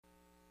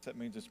That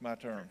means it's my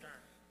turn.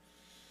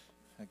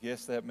 I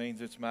guess that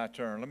means it's my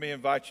turn. Let me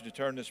invite you to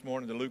turn this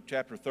morning to Luke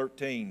chapter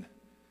 13.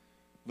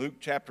 Luke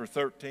chapter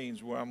 13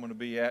 is where I'm going to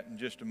be at in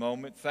just a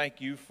moment.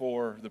 Thank you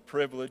for the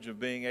privilege of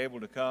being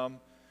able to come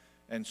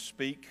and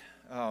speak,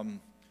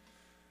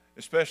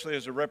 especially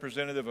as a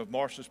representative of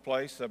Marshall's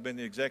Place. I've been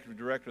the executive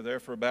director there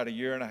for about a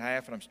year and a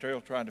half, and I'm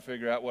still trying to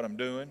figure out what I'm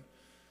doing.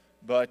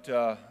 But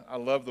I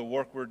love the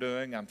work we're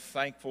doing. I'm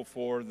thankful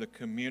for the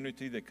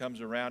community that comes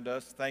around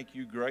us. Thank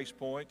you, Grace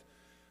Point.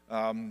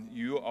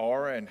 You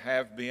are and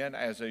have been,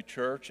 as a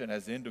church and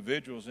as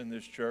individuals in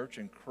this church,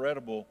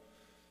 incredible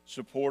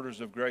supporters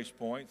of Grace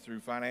Point through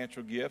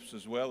financial gifts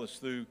as well as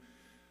through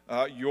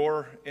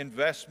your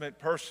investment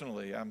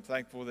personally. I'm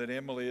thankful that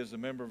Emily is a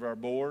member of our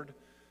board.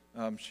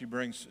 She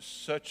brings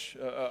such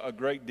a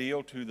great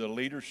deal to the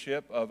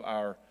leadership of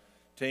our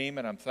team,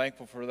 and I'm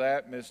thankful for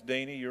that. Miss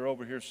Deanie, you're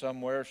over here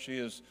somewhere. She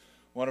is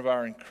one of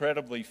our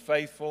incredibly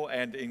faithful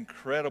and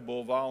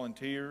incredible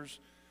volunteers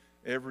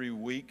every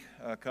week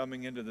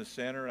coming into the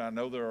center. I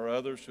know there are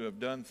others who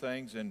have done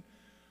things, and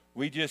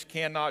we just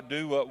cannot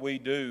do what we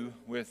do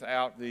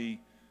without the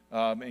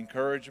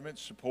encouragement,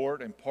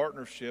 support, and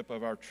partnership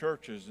of our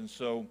churches. And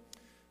so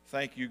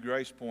thank you,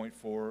 Grace Point,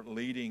 for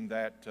leading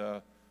that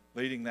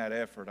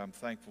effort. I'm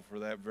thankful for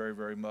that very,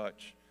 very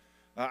much.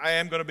 I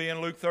am going to be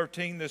in Luke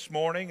 13 this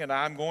morning, and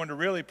I'm going to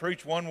really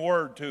preach one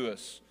word to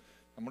us.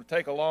 I'm going to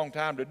take a long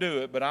time to do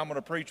it, but I'm going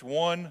to preach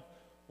one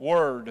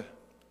word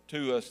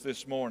to us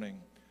this morning.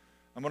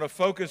 I'm going to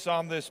focus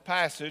on this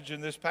passage,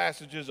 and this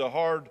passage is a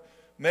hard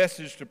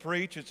message to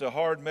preach. It's a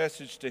hard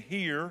message to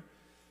hear.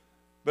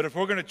 But if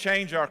we're going to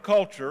change our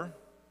culture,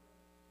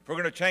 if we're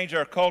going to change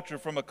our culture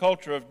from a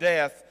culture of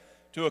death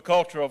to a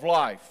culture of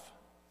life,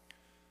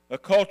 a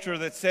culture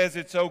that says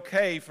it's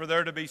okay for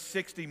there to be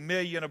 60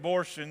 million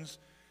abortions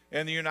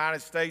in the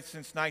United States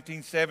since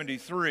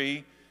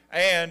 1973,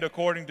 and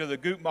according to the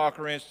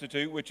Guttmacher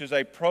Institute, which is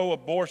a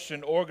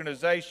pro-abortion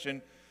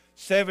organization,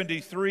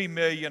 73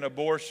 million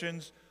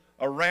abortions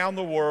around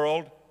the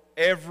world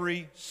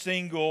every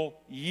single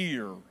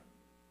year.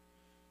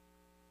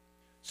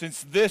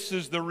 Since this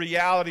is the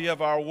reality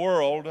of our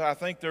world, I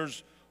think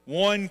there's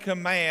one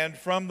command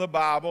from the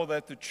Bible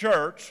that the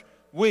church,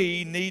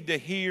 we need to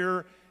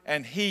hear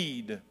and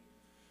heed.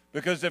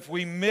 Because if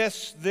we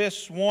miss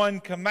this one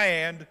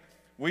command,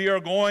 we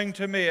are going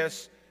to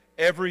miss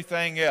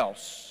everything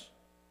else.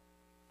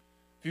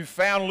 If you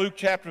found Luke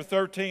chapter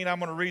 13, I'm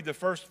going to read the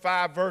first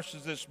 5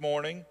 verses this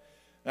morning.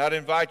 And I'd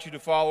invite you to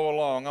follow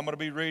along. I'm going to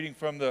be reading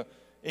from the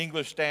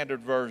English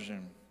Standard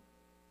Version.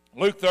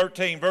 Luke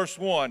 13, verse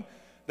 1.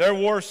 There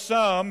were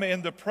some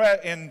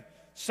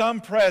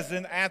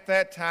present at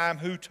that time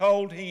who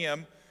told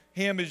him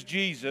is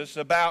Jesus,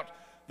 about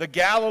the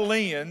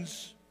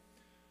Galileans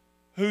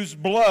whose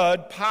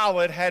blood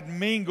Pilate had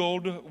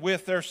mingled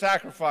with their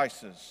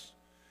sacrifices.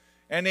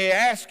 And they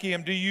asked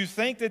him, "Do you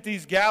think that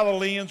these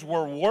Galileans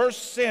were worse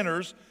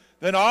sinners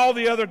than all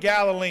the other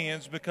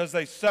Galileans because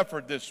they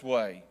suffered this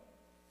way?"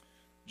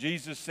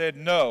 Jesus said,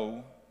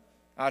 "No,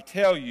 I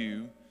tell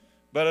you,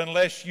 but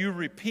unless you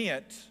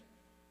repent,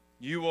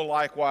 you will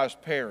likewise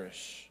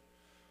perish."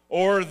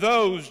 Or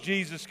those,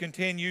 Jesus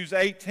continues,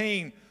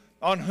 18,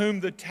 on whom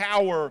the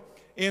tower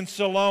in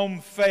Siloam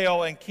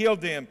fell and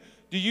killed them,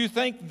 do you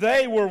think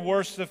they were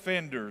worse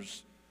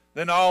offenders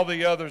than all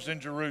the others in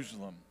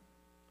Jerusalem?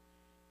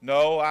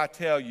 No, I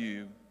tell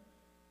you,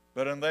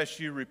 but unless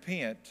you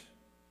repent,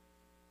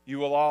 you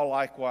will all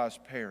likewise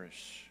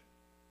perish.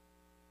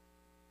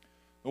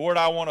 The word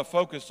I want to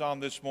focus on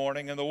this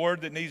morning, and the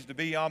word that needs to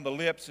be on the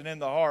lips and in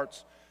the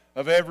hearts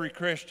of every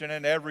Christian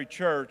and every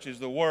church, is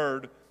the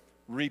word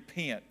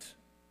repent.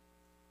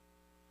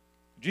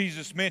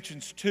 Jesus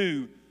mentions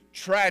 2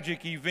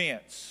 tragic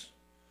events.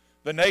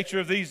 The nature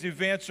of these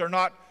events are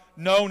not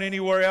known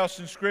anywhere else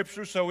in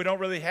Scripture, so we don't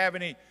really have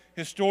any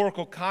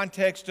historical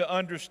context to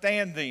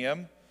understand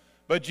them,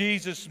 but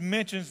Jesus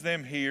mentions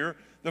them here.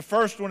 The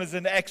first one is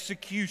an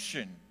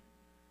execution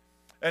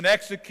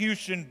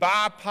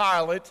by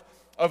Pilate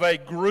of a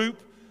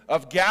group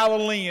of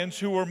Galileans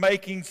who were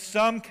making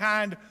some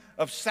kind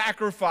of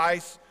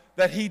sacrifice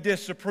that he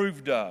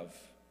disapproved of.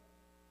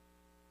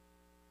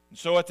 And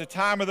so at the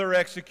time of their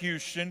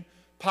execution,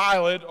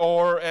 Pilate,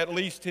 or at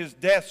least his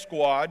death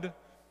squad,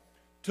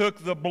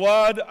 took the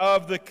blood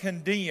of the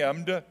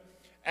condemned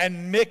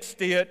and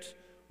mixed it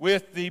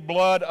with the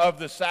blood of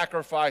the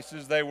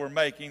sacrifices they were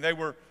making. They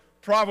were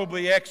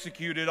probably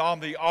executed on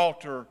the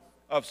altar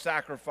of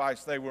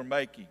sacrifice they were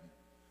making.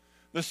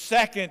 The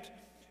second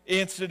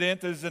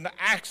incident is an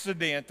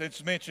accident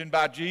that's mentioned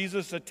by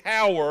Jesus. A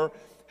tower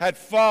had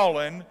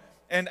fallen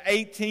and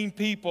 18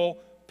 people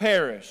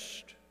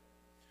perished.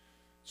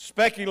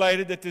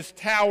 Speculated that this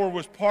tower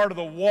was part of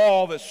the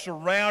wall that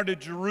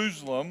surrounded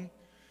Jerusalem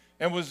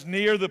and was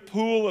near the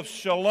pool of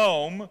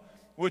Siloam,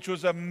 which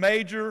was a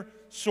major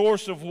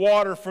source of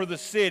water for the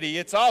city.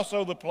 It's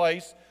also the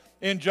place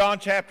in John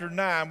chapter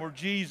 9 where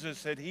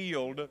Jesus had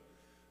healed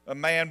a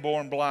man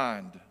born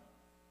blind.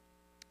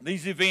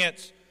 These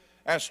events,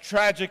 as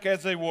tragic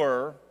as they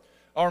were,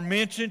 are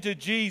mentioned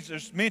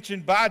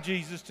by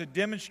Jesus to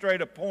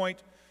demonstrate a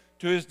point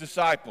to his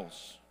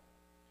disciples.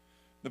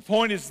 The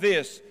point is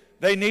this: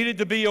 they needed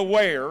to be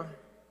aware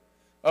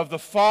of the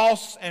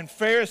false and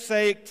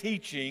Pharisaic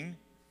teaching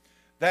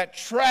that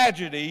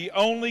tragedy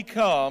only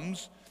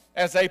comes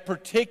as a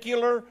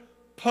particular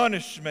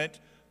punishment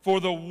for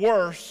the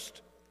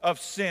worst of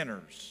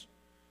sinners.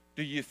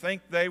 Do you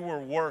think they were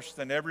worse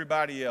than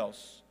everybody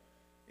else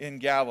in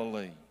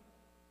Galilee?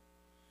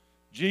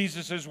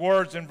 Jesus'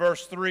 words in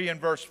verse 3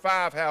 and verse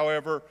 5,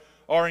 however,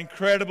 are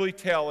incredibly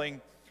telling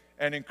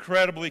and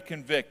incredibly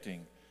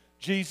convicting.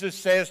 Jesus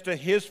says to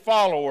his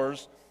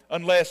followers,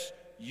 unless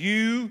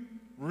you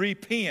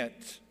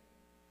repent,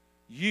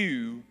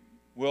 you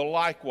will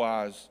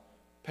likewise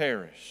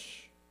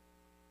perish.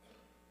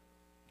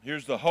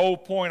 Here's the whole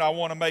point I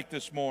want to make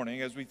this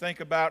morning as we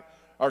think about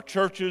our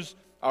churches,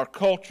 our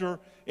culture,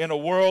 in a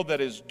world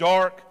that is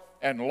dark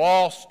and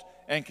lost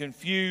and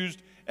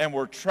confused and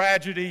where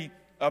tragedy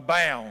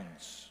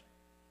abounds.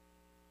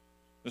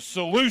 The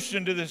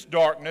solution to this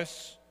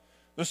darkness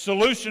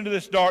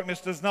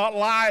does not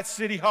lie at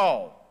City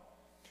Hall.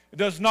 It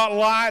does not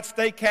lie at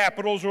state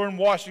capitals or in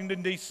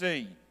Washington,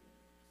 D.C.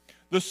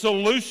 The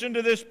solution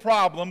to this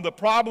problem, the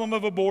problem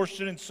of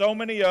abortion and so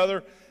many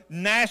other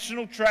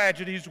national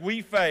tragedies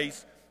we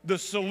face, the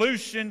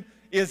solution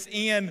is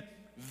in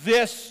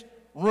this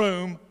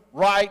room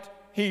right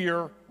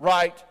here,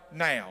 right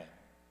now.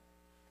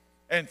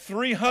 And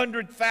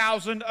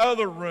 300,000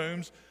 other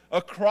rooms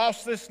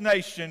across this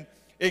nation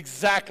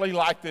exactly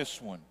like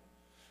this one.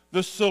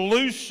 The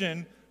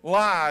solution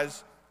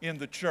lies in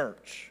the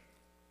church.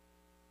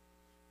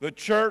 The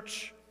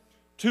church,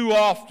 too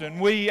often,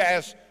 we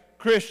as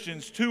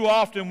Christians, too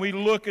often we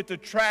look at the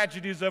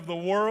tragedies of the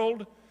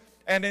world,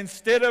 and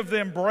instead of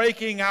them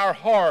breaking our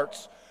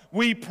hearts,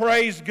 we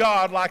praise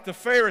God like the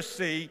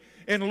Pharisee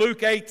in Luke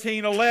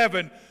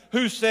 18:11,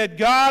 who said,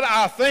 God,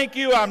 I thank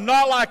you I'm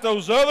not like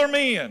those other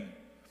men,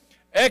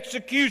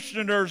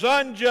 executioners,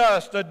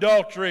 unjust,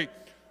 adultery,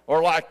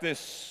 or like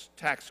this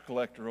tax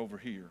collector over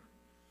here.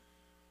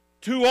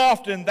 Too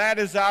often that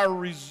is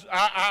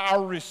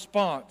our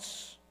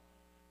response.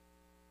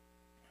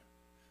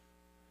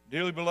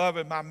 Dearly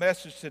beloved, my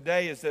message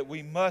today is that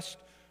we must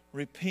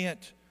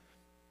repent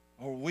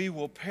or we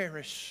will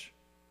perish.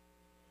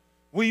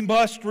 We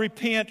must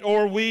repent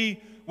or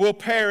we will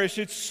perish.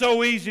 It's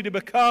so easy to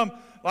become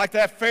like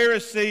that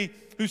Pharisee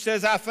who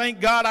says, I thank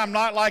God I'm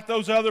not like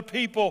those other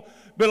people.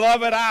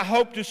 Beloved, I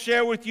hope to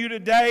share with you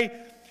today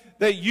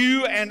that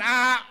you and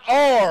I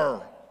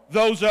are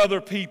those other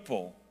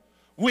people.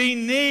 We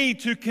need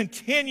to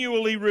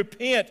continually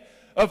repent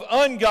of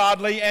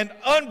ungodly and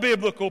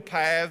unbiblical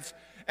paths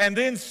and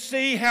then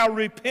see how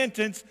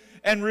repentance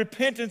and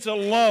repentance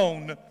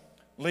alone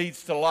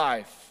leads to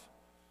life.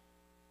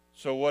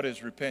 So what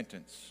is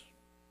repentance?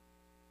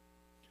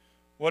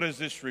 What is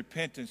this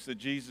repentance that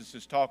Jesus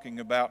is talking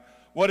about?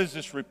 What is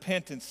this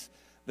repentance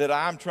that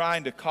I'm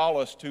trying to call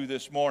us to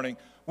this morning?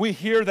 We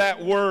hear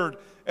that word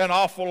an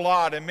awful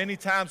lot, and many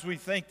times we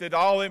think that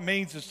all it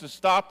means is to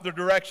stop the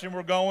direction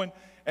we're going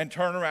and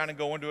turn around and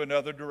go into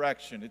another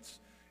direction.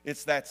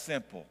 It's that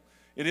simple.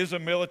 It is a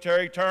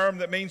military term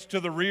that means to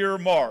the rear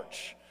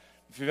march.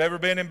 If you've ever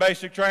been in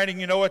basic training,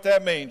 you know what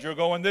that means. You're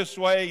going this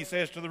way, he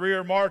says to the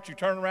rear march, you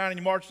turn around and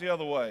you march the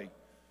other way.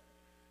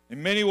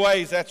 In many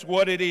ways, that's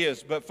what it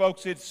is. But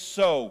folks, it's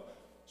so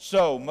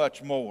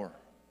much more.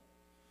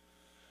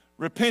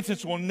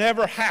 Repentance will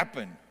never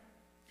happen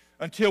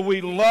until we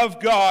love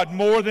God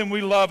more than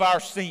we love our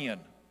sin.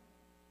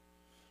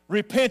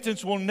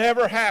 Repentance will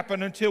never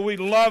happen until we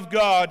love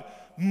God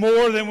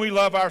more than we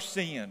love our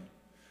sin.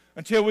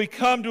 Until we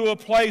come to a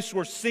place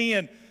where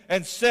sin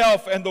and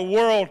self and the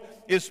world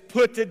is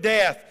put to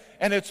death,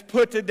 and it's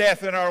put to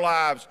death in our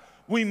lives.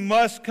 We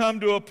must come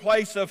to a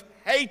place of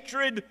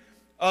hatred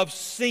of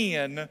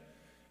sin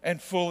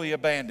and fully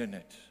abandon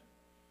it.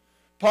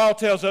 Paul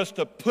tells us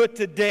to put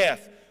to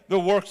death the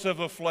works of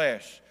the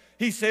flesh.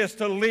 He says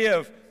to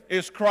live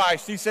is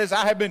Christ. He says,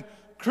 I have been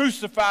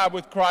crucified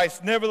with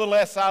Christ,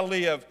 nevertheless I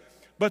live.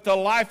 But the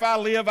life I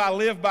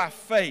live by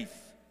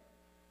faith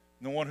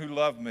in the one who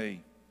loved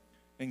me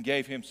and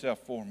gave himself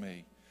for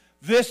me.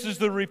 This is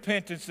the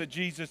repentance that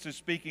Jesus is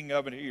speaking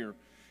of in here.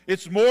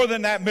 It's more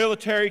than that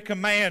military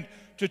command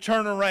to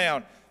turn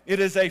around. It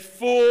is a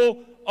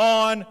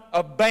full-on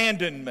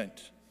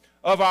abandonment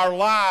of our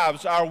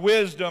lives, our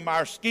wisdom,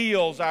 our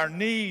skills, our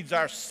needs,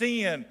 our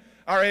sin,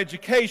 our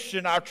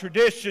education, our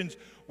traditions,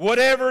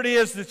 whatever it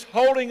is that's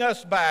holding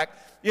us back.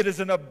 It is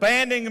an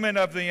abandonment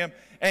of them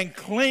and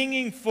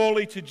clinging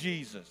fully to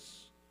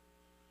Jesus.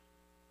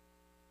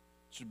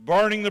 It's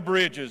burning the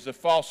bridges of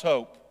false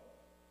hope,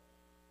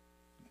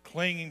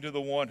 clinging to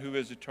the one who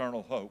is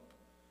eternal hope.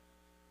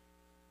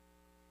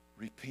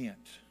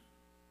 Repent.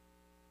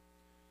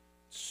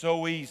 It's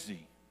so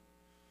easy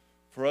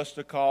for us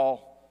to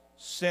call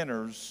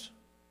sinners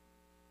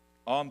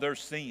on their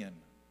sin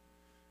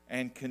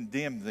and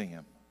condemn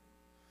them,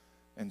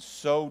 and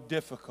so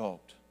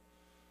difficult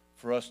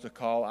for us to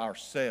call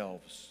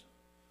ourselves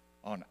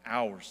on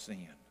our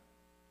sin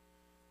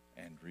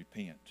and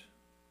repent.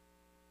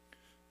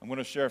 I'm going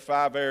to share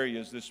 5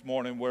 areas this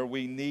morning where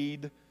we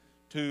need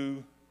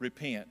to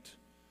repent.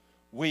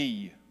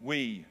 We,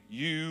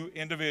 you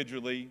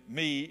individually,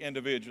 me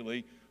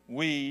individually,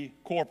 we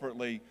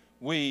corporately,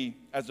 we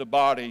as a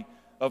body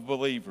of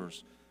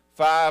believers.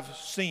 5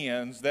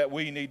 sins that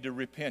we need to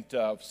repent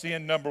of.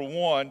 Sin number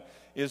 1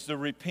 is to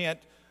repent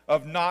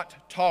of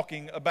not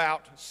talking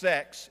about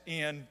sex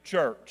in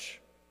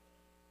church.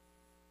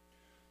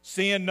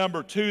 Sin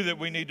number 2 that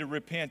we need to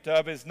repent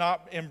of is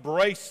not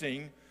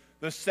embracing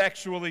the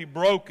sexually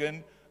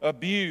broken,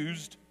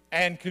 abused,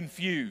 and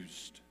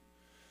confused.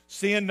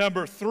 Sin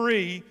number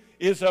 3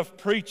 is of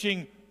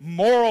preaching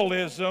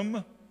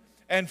moralism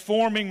and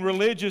forming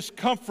religious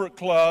comfort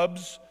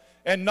clubs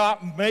and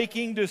not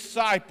making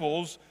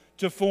disciples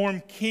to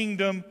form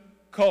kingdom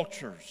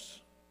cultures.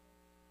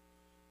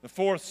 The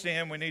 4th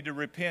sin we need to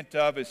repent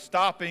of is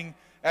stopping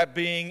at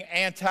being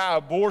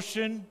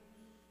anti-abortion,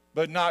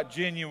 but not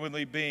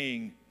genuinely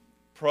being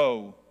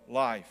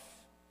pro-life.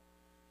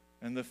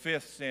 And the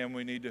 5th sin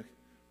we need to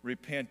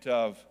repent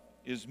of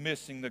is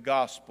missing the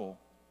gospel.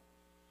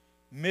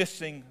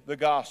 Missing the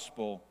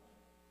gospel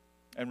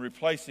and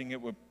replacing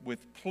it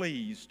with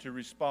pleas to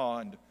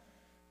respond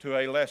to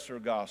a lesser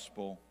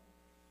gospel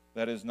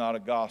that is not a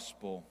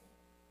gospel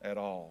at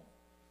all.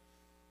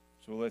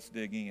 So let's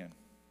dig in.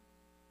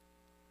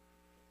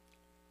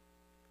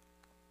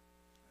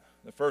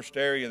 The first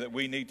area that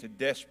we need to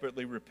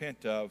desperately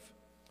repent of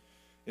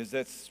is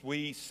that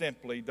we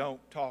simply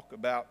don't talk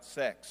about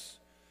sex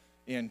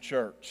in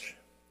church.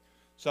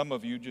 Some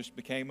of you just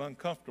became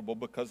uncomfortable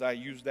because I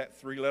used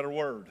that 3-letter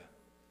word.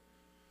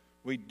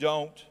 We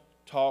don't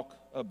talk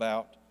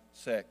about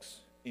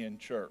sex in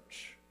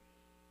church.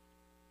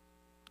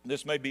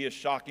 This may be a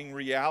shocking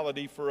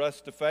reality for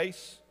us to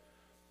face,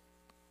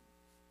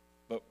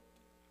 but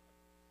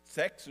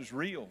sex is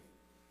real.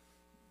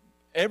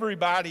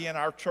 Everybody in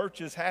our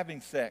church is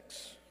having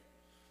sex.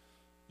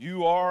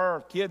 You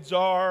are, kids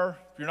are.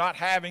 If you're not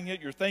having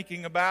it, you're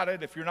thinking about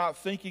it. If you're not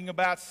thinking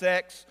about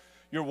sex,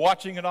 you're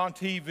watching it on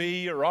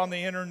TV or on the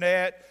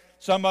internet.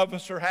 Some of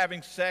us are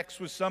having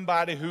sex with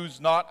somebody who's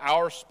not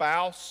our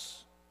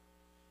spouse.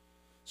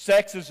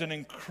 Sex is an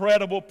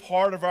incredible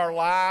part of our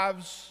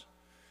lives.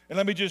 And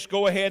let me just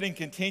go ahead and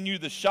continue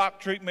the shock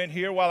treatment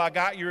here while I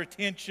got your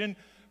attention.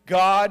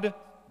 God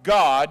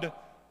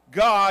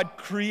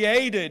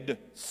created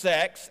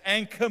sex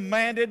and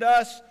commanded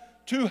us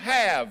to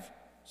have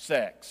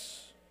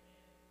sex.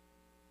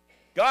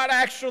 God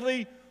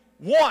actually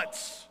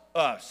wants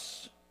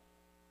us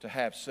to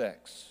have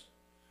sex.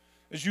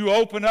 As you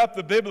open up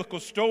the biblical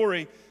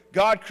story,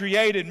 God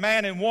created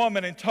man and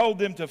woman and told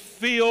them to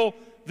fill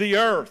the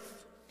earth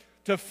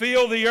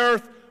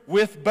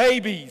with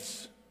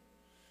babies.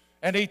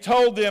 And He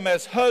told them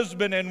as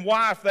husband and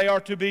wife they are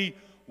to be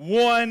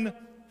one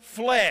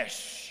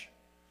flesh.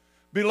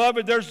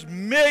 Beloved, there's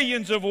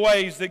millions of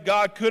ways that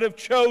God could have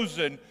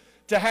chosen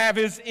to have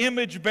His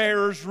image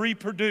bearers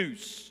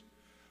reproduce.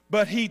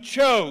 But He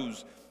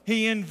chose,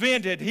 He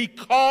invented, He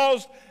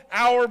caused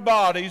our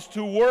bodies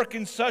to work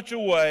in such a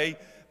way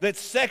that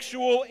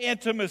sexual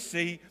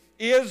intimacy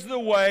is the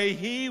way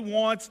He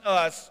wants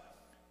us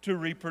to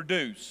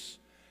reproduce.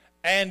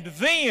 And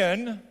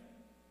then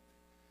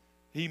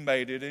He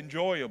made it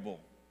enjoyable.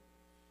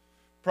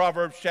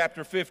 Proverbs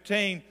chapter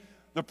 15,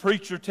 the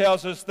preacher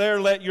tells us there,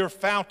 let your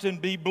fountain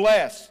be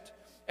blessed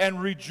and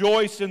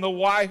rejoice in the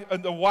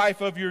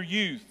wife of your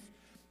youth,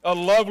 a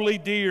lovely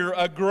deer,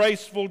 a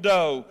graceful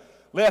doe.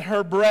 Let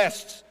her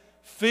breasts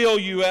fill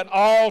you at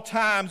all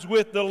times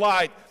with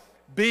delight.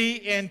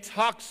 Be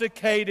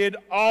intoxicated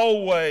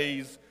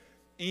always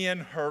in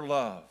her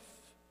love.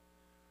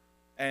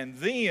 And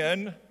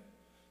then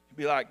you'd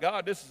be like,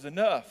 God, this is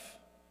enough.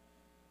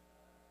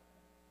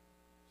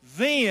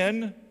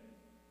 Then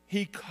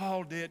He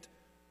called it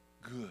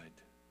good.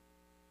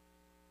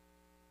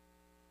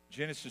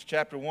 Genesis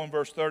chapter 1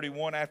 verse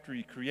 31, after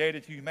He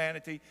created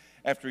humanity,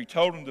 after He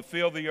told them to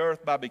fill the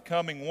earth by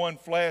becoming one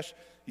flesh,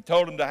 He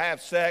told them to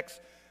have sex.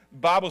 The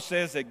Bible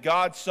says that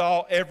God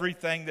saw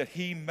everything that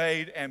He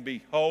made, and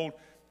behold,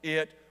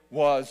 it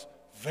was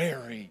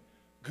very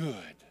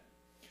good.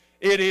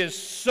 It is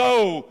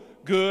so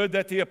good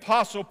that the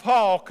Apostle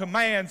Paul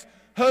commands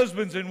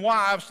husbands and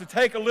wives to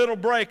take a little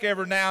break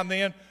every now and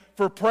then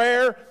for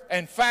prayer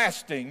and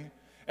fasting.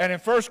 And in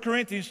 1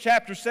 Corinthians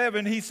chapter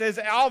 7, he says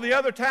all the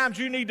other times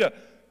you need to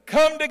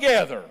come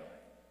together.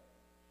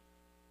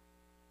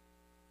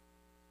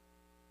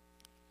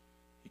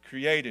 He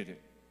created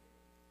it,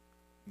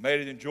 made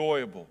it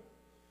enjoyable.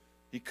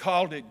 He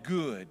called it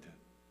good.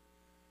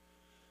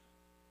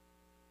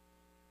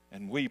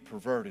 And we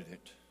perverted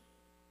it.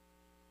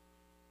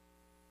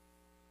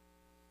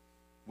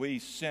 We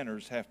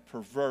sinners have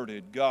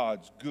perverted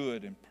God's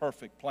good and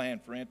perfect plan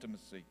for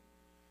intimacy.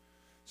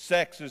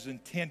 Sex is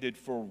intended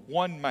for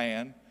one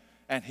man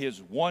and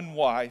his one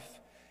wife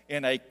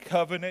in a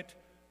covenant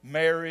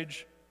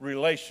marriage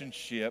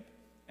relationship,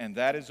 and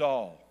that is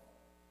all.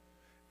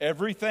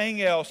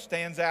 Everything else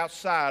stands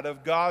outside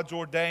of God's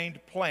ordained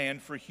plan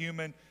for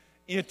human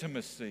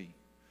intimacy.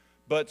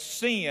 but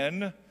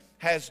sin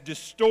has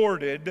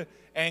distorted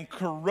and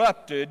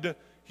corrupted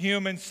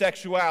human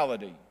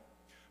sexuality,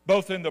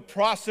 both in the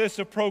process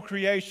of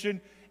procreation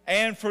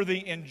and for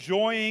the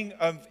enjoying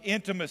of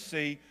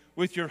intimacy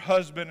with your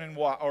husband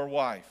or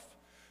wife.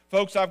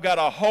 Folks, I've got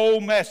a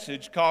whole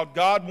message called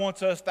God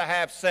Wants Us to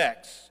Have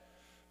Sex.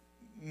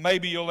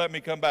 Maybe you'll let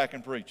me come back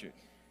and preach it.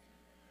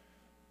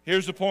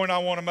 Here's the point I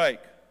want to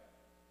make.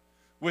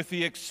 With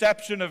the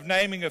exception of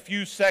naming a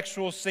few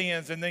sexual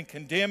sins and then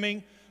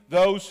condemning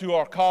those who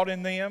are caught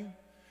in them,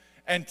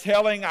 and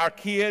telling our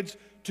kids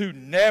to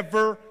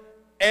never,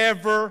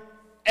 ever,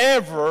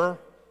 ever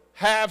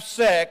have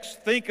sex,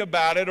 think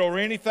about it, or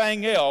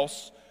anything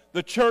else,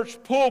 the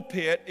church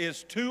pulpit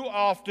is too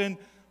often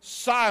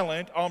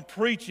silent on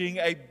preaching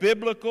a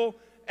biblical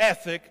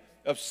ethic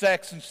of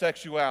sex and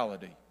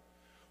sexuality.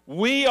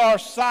 We are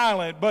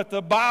silent, but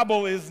the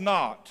Bible is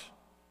not.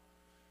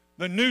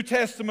 The New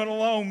Testament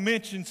alone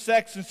mentions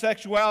sex and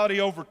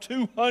sexuality over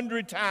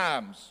 200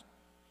 times.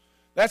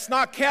 That's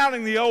not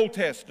counting the Old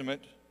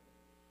Testament.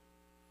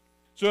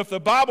 So if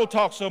the Bible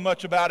talks so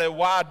much about it,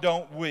 why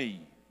don't we?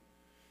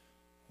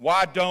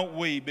 Why don't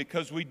we?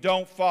 Because we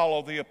don't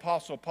follow the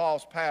Apostle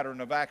Paul's pattern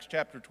of Acts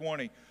chapter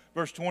 20,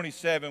 verse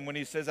 27, when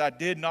he says, I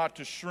did not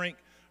shrink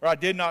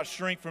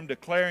from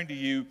declaring to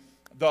you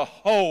the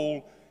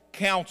whole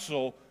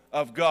counsel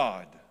of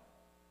God.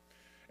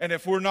 And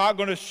if we're not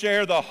going to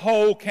share the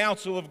whole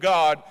counsel of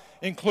God,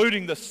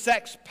 including the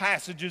sex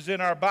passages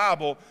in our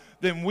Bible,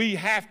 then we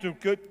have to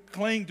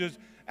cling to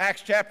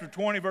Acts chapter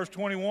 20, verse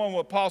 21.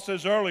 What Paul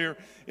says earlier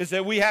is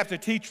that we have to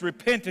teach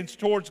repentance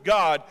towards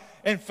God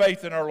and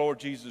faith in our Lord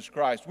Jesus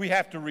Christ. We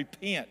have to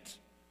repent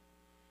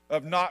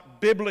of not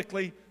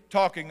biblically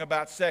talking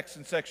about sex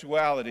and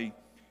sexuality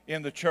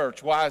in the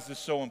church. Why is this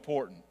so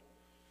important?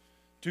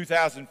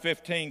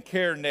 2015,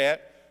 CareNet,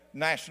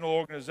 National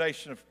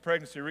Organization of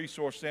Pregnancy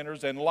Resource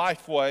Centers, and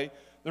Lifeway,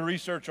 the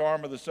research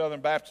arm of the Southern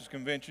Baptist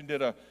Convention,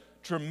 did a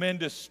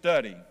tremendous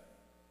study.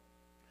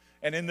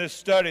 And in this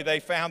study, they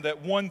found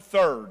that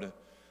 1/3,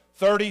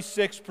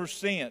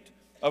 36%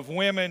 of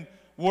women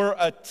were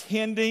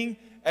attending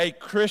a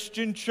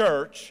Christian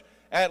church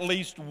at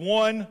least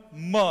 1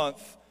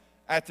 month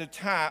at the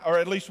time, or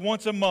at least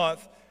once a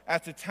month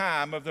at the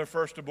time of their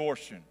first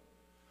abortion.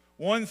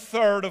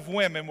 1/3 of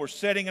women were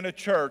sitting in a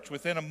church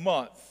within a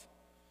month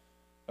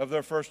of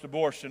their first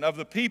abortion. Of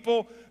the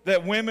people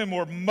that women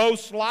were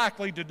most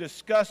likely to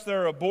discuss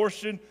their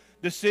abortion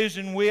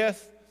decision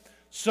with,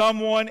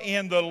 someone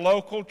in the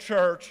local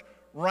church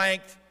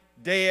ranked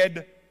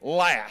dead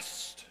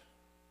last.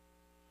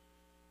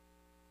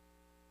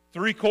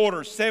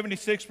 3/4,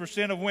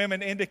 76% of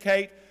women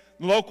indicate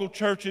local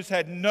churches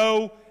had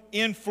no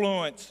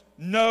influence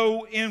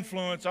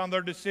on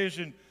their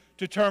decision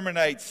to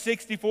terminate.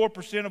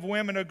 64% of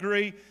women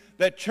agree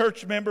that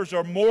church members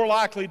are more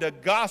likely to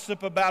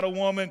gossip about a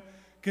woman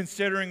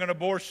considering an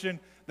abortion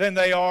than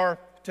they are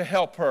to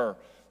help her.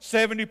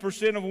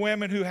 70% of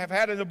women who have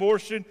had an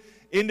abortion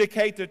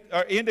indicate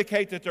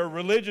that their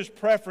religious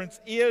preference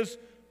is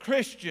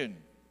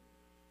Christian.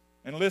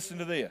 And listen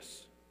to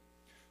this.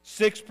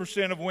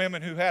 6% of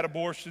women who had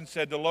abortions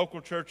said the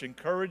local church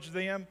encouraged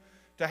them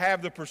to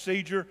have the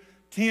procedure.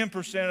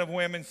 10% of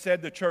women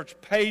said the church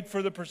paid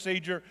for the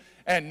procedure.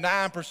 And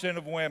 9%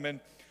 of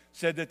women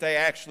said that they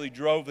actually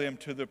drove them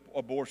to the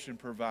abortion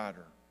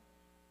provider.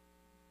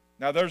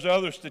 Now, there's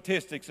other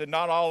statistics, and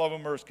not all of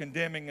them are as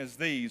condemning as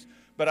these,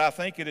 but I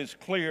think it is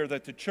clear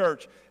that the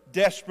church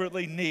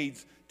desperately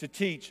needs to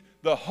teach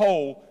the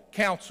whole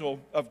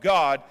counsel of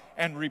God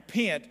and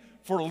repent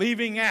for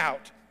leaving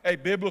out a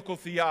biblical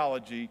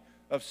theology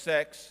of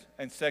sex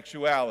and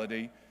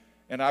sexuality.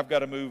 And I've got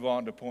to move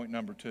on to point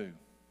number 2.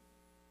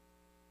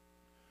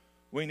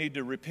 We need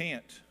to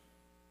repent.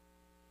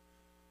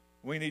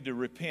 We need to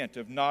repent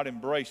of not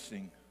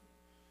embracing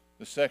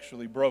the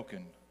sexually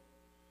broken,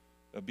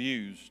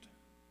 abused,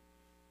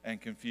 and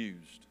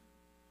confused.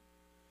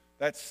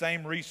 That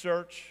same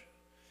research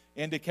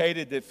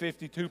indicated that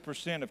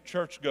 52% of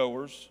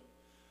churchgoers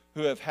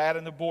who have had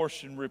an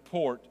abortion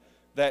report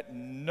that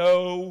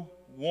no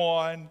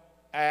one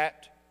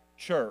at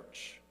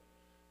church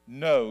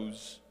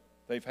knows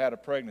they've had a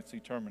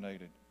pregnancy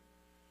terminated.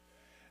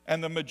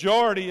 And the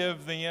majority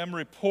of them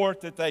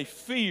report that they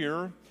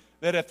fear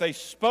that if they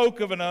spoke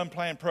of an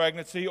unplanned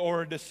pregnancy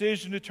or a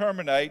decision to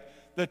terminate,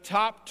 the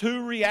top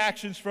 2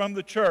 reactions from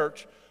the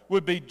church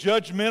would be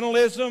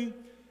judgmentalism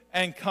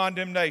and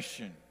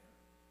condemnation.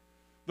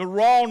 The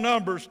raw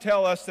numbers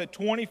tell us that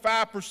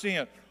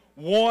 25%,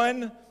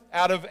 1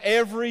 out of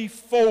every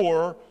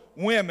 4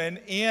 women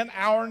in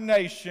our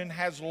nation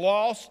has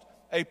lost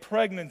a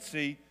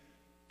pregnancy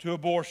to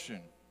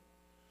abortion.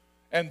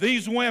 And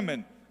these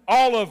women,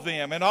 all of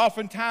them, and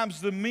oftentimes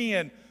the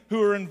men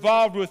who are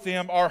involved with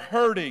them, are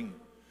hurting.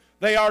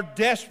 They are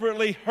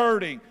desperately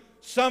hurting.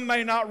 Some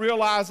may not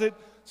realize it.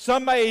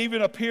 Some may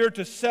even appear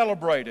to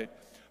celebrate it.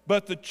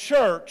 But the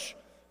church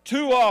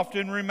too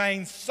often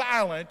remains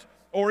silent,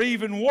 or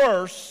even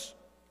worse,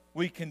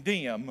 we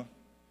condemn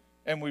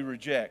and we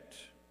reject.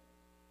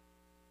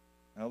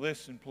 Now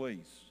listen,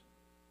 please.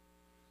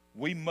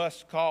 we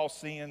must call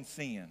sin,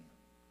 sin.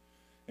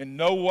 In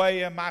no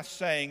way am I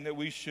saying that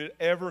we should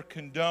ever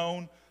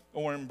condone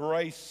or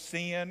embrace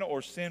sin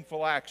or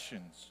sinful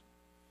actions.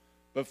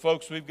 But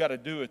folks, we've got to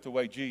do it the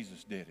way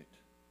Jesus did it.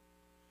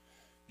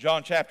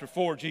 John chapter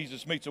 4,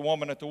 Jesus meets a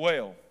woman at the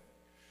well.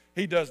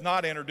 He does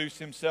not introduce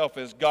himself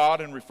as God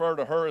and refer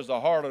to her as a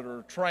harlot or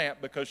a tramp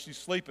because she's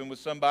sleeping with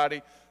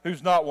somebody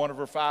who's not one of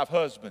her 5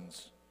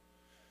 husbands.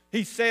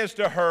 He says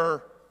to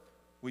her,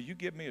 "Will you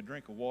give me a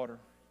drink of water?"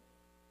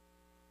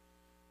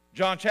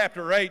 John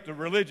chapter 8, the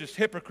religious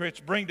hypocrites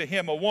bring to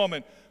him a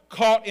woman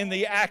caught in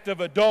the act of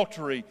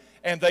adultery,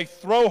 and they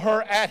throw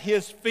her at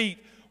his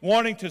feet,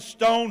 wanting to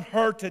stone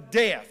her to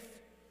death.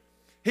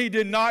 He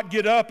did not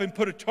get up and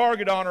put a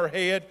target on her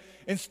head.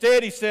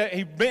 Instead,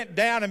 he bent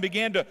down and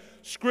began to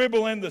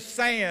scribble in the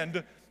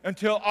sand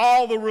until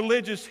all the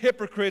religious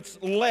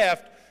hypocrites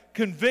left,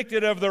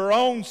 convicted of their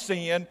own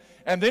sin.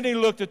 And then he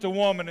looked at the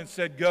woman and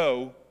said,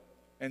 "Go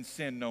and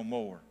sin no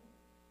more."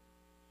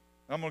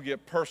 I'm going to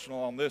get personal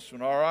on this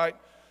one, all right?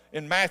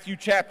 In Matthew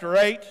chapter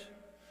 8,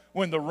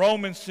 when the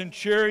Roman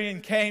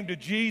centurion came to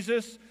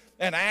Jesus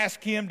and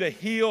asked him to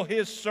heal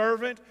his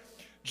servant,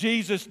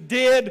 Jesus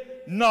did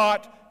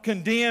not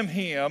condemn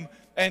him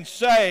and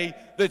say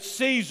that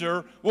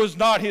Caesar was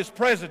not his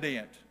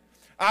president.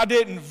 I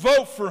didn't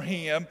vote for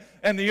him,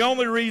 and the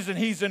only reason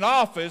he's in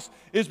office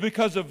is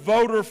because of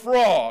voter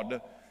fraud.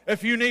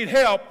 If you need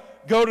help,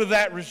 go to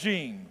that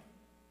regime.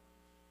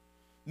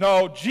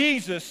 No,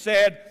 Jesus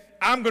said,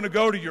 "I'm going to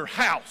go to your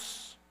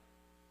house."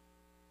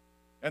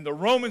 And the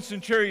Roman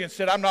centurion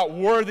said, "I'm not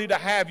worthy to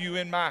have you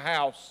in my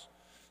house.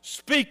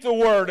 Speak the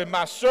word and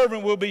my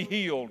servant will be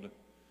healed."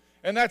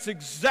 And that's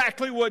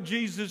exactly what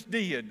Jesus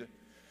did.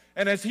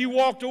 And as he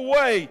walked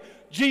away,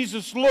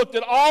 Jesus looked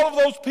at all of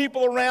those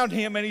people around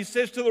him and he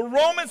says to the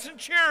Roman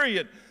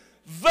centurion,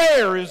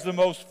 "There is the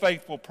most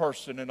faithful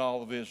person in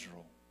all of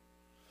Israel."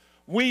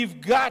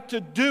 We've got to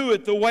do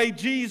it the way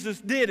Jesus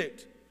did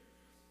it.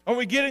 Are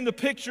we getting the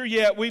picture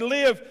yet? We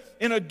live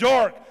in a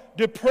dark,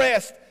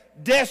 depressed,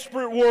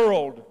 desperate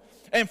world.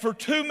 And for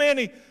too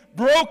many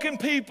broken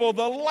people,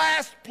 the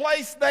last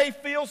place they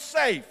feel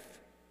safe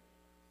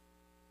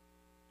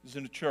is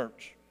in a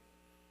church.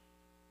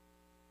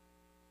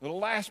 The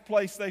last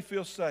place they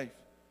feel safe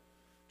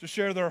to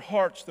share their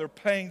hearts, their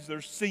pains,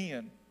 their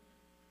sin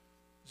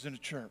is in a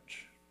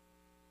church.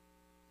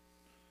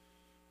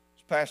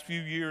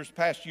 This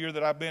past year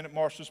that I've been at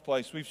Marshall's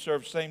Place, we've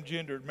served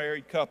same-gendered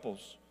married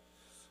couples.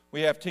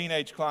 We have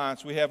teenage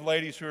clients. We have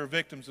ladies who are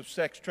victims of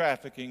sex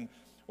trafficking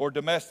or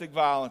domestic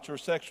violence or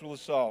sexual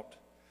assault.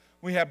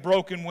 We have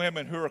broken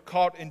women who are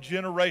caught in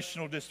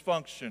generational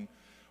dysfunction,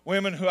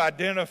 women who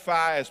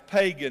identify as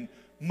pagan,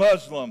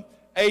 Muslim,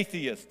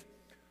 atheist,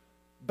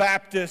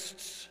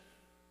 Baptists,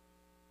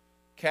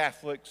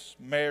 Catholics,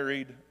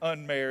 married,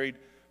 unmarried,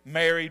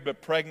 married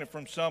but pregnant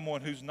from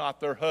someone who's not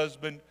their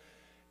husband,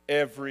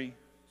 every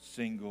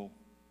single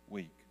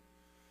week.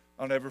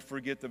 I'll never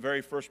forget the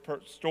very first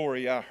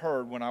story I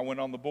heard when I went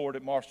on the board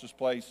at Marshall's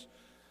Place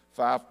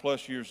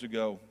 5+ years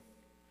ago.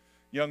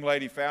 Young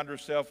lady found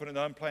herself in an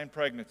unplanned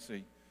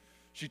pregnancy.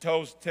 She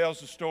told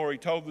the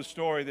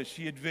story that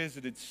she had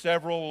visited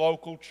several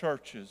local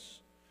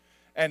churches,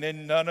 and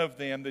in none of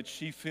them did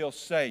she feel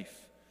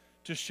safe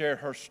to share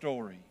her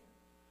story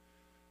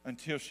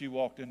until she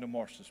walked into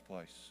Marshall's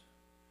Place.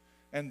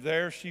 And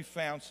there she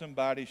found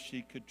somebody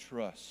she could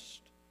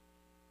trust.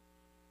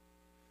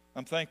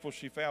 I'm thankful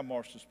she found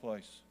Marshall's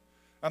Place.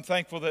 I'm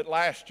thankful that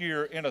last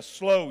year, in a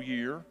slow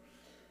year,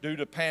 due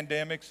to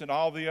pandemics and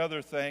all the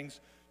other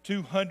things,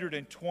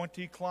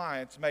 220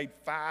 clients made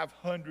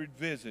 500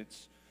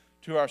 visits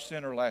to our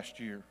center last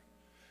year.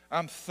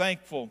 I'm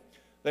thankful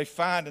they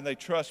find and they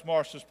trust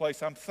Marshall's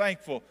Place. I'm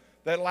thankful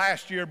that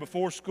last year,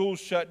 before schools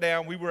shut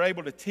down, we were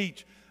able to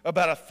teach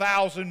about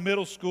 1,000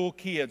 middle school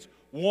kids,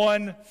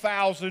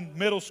 1,000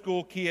 middle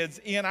school kids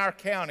in our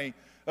county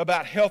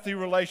about healthy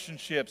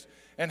relationships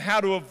and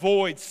how to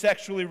avoid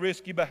sexually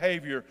risky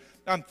behavior.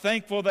 I'm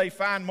thankful they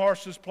find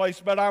Marshall's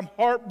Place, but I'm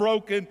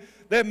heartbroken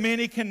that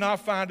many cannot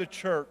find a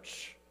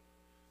church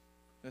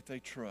that they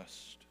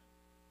trust.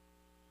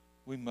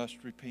 We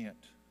must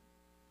repent.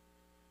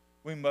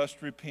 We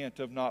must repent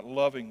of not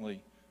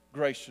lovingly,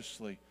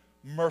 graciously,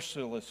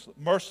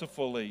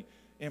 mercifully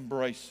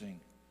embracing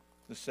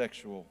the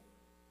sexual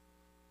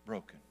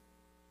broken.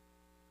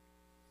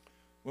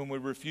 When we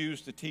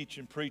refuse to teach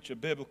and preach a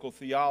biblical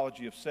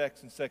theology of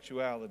sex and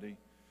sexuality,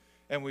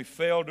 and we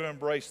fail to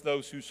embrace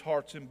those whose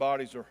hearts and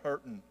bodies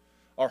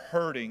are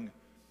hurting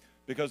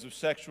because of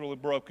sexual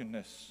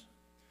brokenness,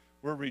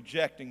 we're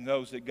rejecting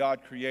those that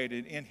God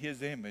created in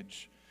His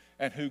image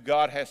and who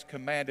God has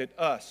commanded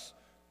us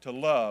to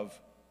love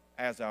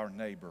as our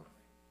neighbor.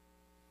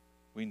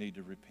 We need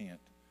to repent.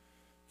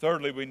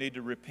 Thirdly, we need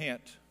to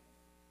repent.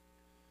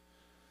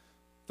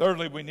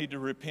 We need to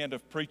repent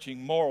of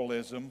preaching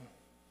moralism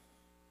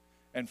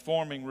and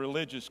forming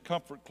religious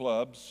comfort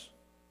clubs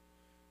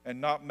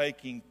and not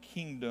making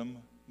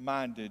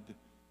kingdom-minded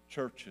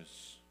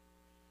churches.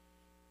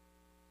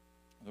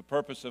 The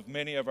purpose of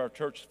many of our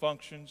church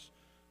functions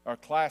our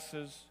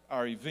classes,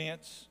 our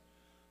events.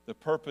 The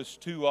purpose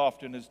too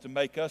often is to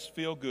make us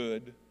feel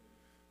good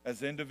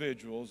as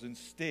individuals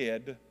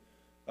instead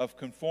of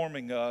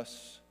conforming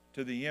us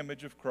to the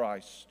image of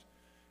Christ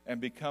and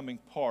becoming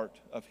part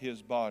of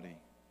His body.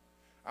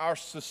 Our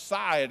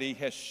society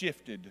has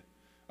shifted.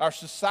 Our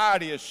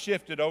society has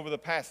shifted over the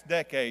past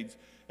decades,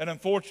 and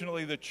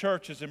unfortunately the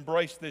church has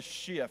embraced this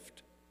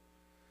shift.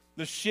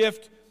 The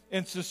shift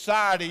in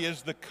society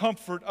is the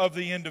comfort of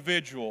the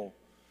individual.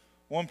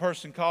 One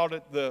person called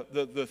it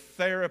the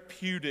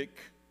therapeutic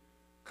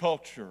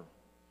culture,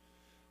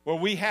 where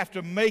we have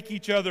to make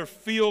each other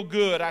feel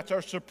good. That's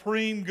our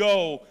supreme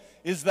goal,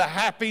 is the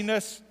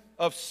happiness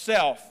of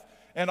self.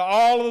 And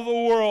all of the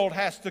world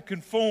has to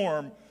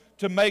conform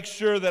to make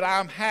sure that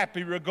I'm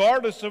happy,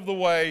 regardless of the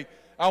way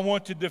I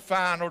want to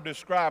define or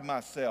describe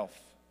myself.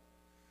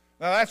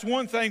 Now, that's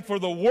one thing for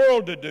the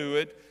world to do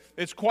it.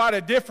 It's quite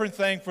a different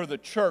thing for the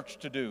church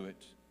to do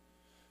it.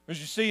 As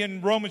you see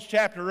in Romans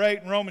chapter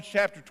 8 and Romans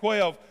chapter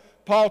 12,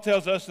 Paul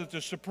tells us that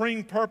the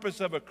supreme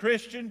purpose of a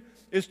Christian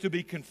is to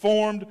be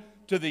conformed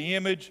to the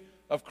image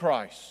of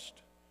Christ.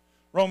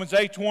 Romans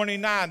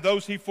 8:29,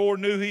 those He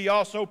foreknew, He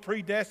also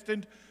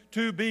predestined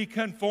to be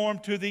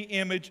conformed to the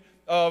image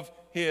of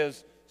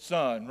His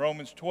Son.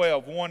 Romans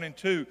 12:1 and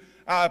 2,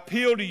 I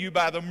appeal to you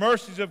by the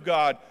mercies of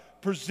God,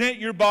 present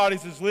your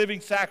bodies as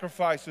living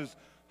sacrifices,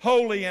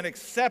 holy and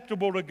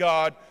acceptable to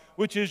God,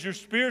 which is your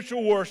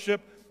spiritual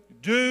worship.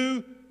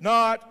 Do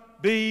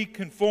not be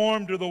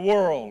conformed to the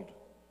world,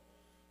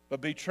 but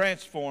be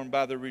transformed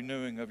by the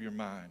renewing of your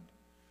mind.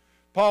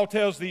 Paul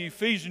tells the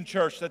Ephesian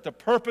church that the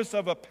purpose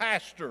of a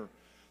pastor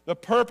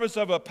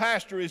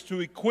is to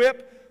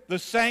equip the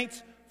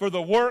saints for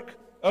the work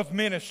of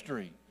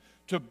ministry,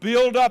 to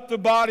build up the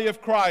body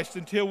of Christ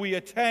until we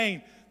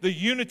attain the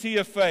unity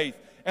of faith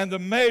and the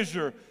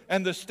measure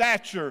and the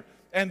stature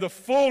and the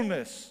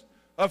fullness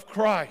of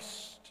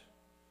Christ.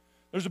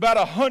 There's about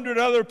 100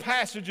 other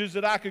passages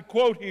that I could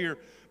quote here,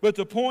 but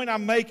the point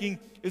I'm making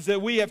is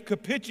that we have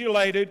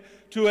capitulated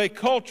to a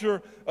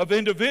culture of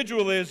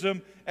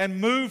individualism and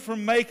moved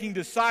from making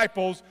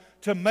disciples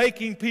to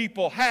making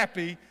people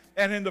happy,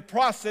 and in the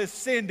process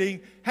sending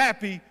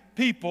happy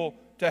people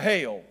to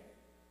hell.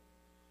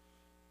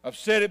 I've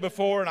said it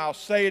before and I'll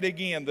say it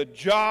again. The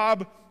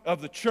job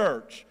of the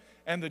church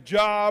and the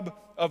job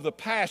of the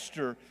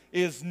pastor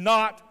is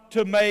not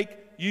to make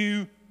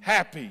you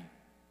happy.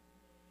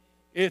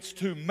 It's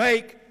to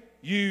make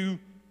you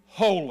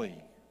holy.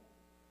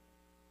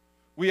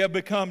 We have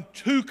become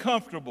too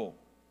comfortable.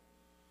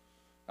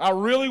 I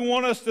really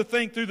want us to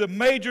think through the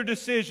major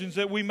decisions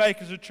that we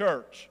make as a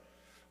church.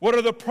 What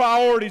are the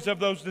priorities of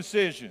those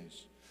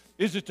decisions?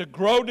 Is it to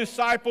grow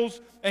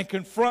disciples and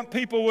confront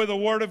people with the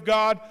Word of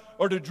God,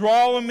 or to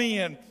draw them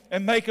in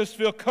and make us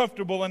feel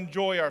comfortable and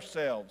enjoy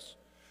ourselves?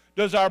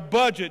 Does our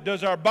budget,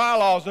 does our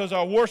bylaws, does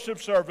our worship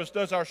service,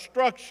 does our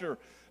structure,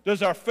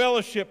 does our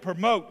fellowship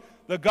promote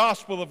the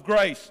gospel of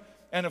grace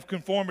and of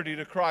conformity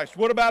to Christ?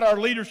 What about our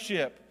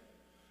leadership?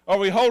 Are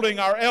we holding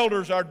our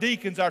elders, our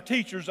deacons, our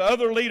teachers,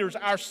 other leaders,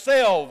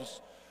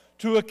 ourselves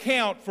to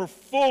account for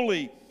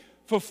fully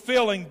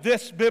fulfilling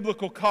this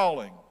biblical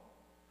calling?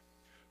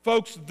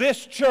 Folks,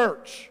 this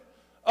church,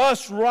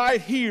 us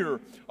right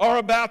here, are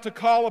about to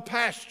call a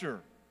pastor.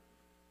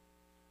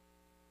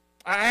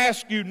 I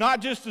ask you, not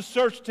just the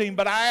search team,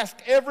 but I ask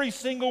every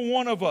single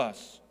one of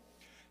us,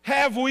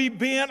 have we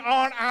been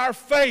on our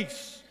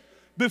face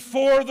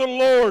before the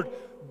Lord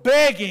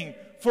begging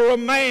for a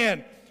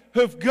man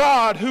of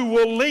God who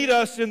will lead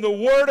us in the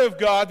Word of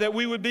God, that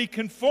we would be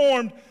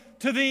conformed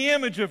to the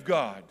image of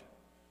God?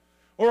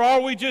 Or are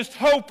we just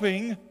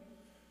hoping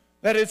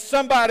that it's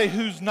somebody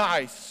who's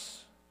nice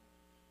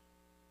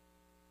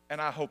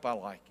and I hope I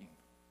like him?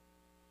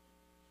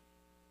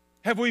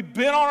 Have we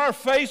been on our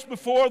face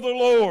before the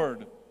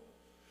Lord?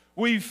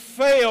 We've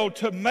failed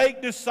to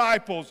make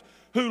disciples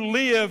who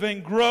live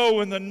and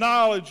grow in the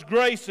knowledge,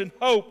 grace, and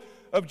hope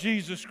of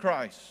Jesus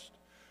Christ.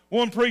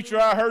 One preacher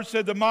I heard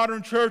said the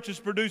modern church is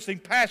producing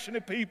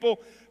passionate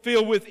people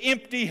filled with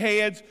empty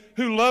heads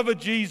who love a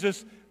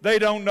Jesus they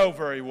don't know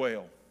very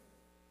well.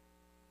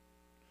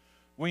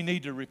 We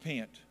need to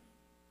repent.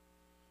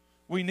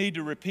 We need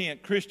to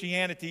repent.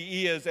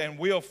 Christianity is and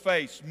will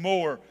face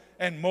more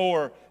and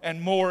more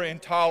and more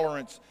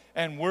intolerance,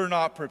 and we're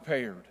not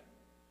prepared.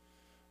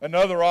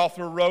 Another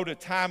author wrote, a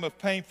time of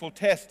painful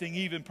testing,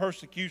 even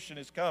persecution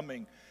is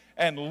coming,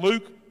 and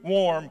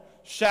lukewarm,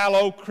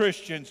 shallow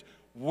Christians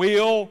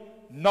will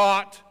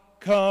not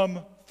come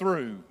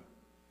through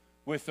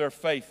with their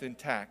faith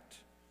intact.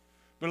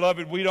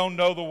 Beloved, we don't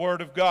know the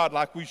Word of God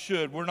like we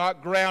should. We're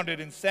not grounded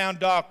in sound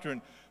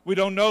doctrine. We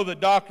don't know the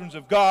doctrines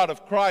of God,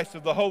 of Christ,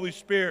 of the Holy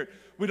Spirit.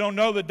 We don't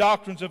know the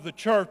doctrines of the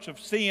church, of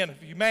sin,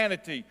 of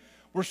humanity.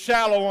 We're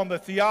shallow on the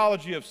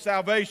theology of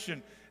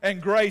salvation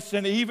and grace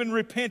and even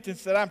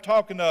repentance that I'm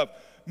talking of.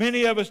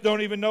 Many of us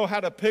don't even know how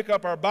to pick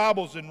up our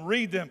Bibles and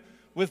read them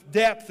with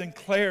depth and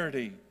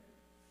clarity.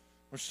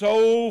 We're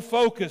so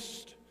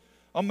focused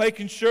on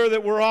making sure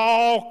that we're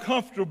all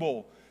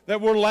comfortable, that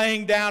we're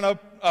laying down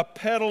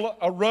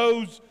a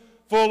rose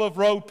full of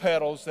rose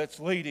petals that's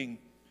leading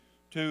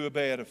to a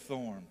bed of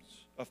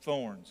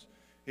thorns.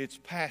 It's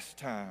past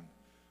time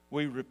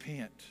we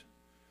repent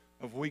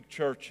of weak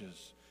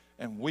churches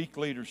and weak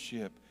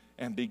leadership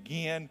and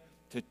begin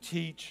to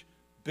teach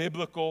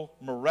biblical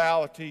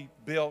morality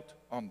built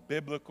on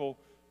biblical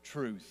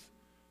truth.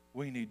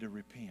 We need to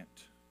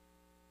repent.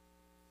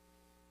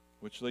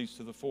 Which leads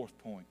to the fourth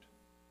point.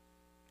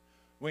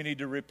 We need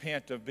to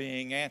repent of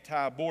being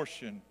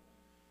anti-abortion,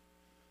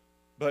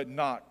 but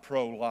not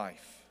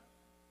pro-life.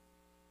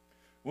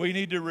 We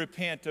need to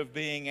repent of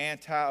being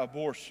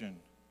anti-abortion,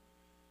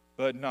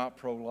 but not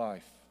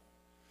pro-life.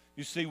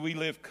 You see, we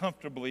live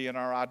comfortably in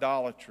our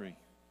idolatry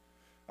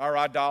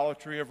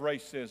of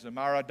racism,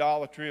 our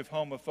idolatry of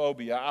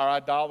homophobia, our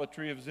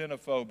idolatry of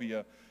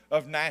xenophobia,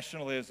 of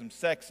nationalism,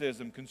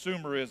 sexism,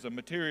 consumerism,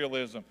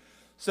 materialism,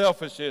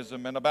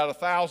 selfishism, and about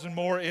 1,000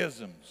 more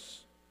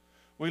isms.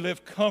 We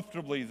live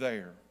comfortably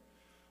there.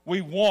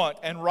 We want,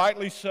 and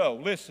rightly so,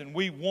 listen,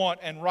 we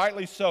want, and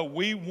rightly so,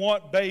 we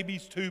want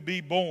babies to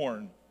be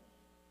born.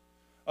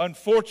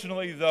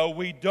 Unfortunately, though,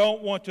 we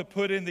don't want to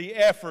put in the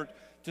effort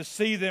to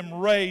see them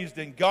raised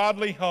in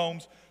godly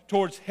homes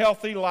towards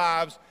healthy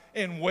lives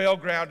in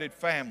well-grounded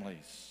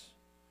families.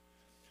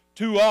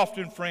 Too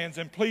often, friends,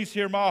 and please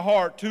hear my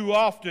heart, too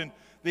often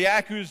the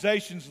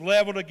accusations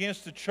leveled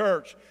against the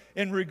church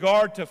in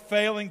regard to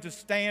failing to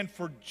stand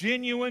for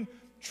genuine,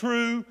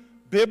 true,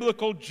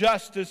 biblical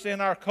justice in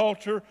our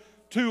culture,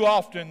 too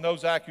often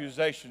those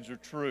accusations are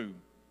true.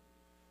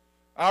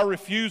 Our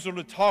refusal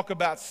to talk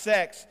about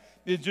sex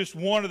is just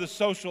one of the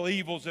social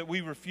evils that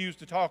we refuse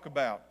to talk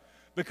about.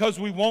 Because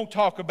we won't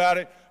talk about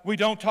it, we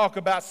don't talk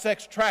about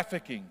sex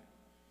trafficking.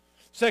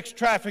 Sex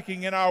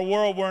trafficking in our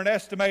world, we're an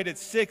estimated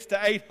 600,000 to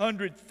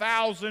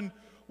 800,000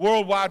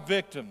 worldwide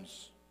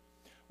victims.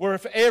 Where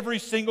if every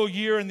single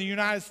year in the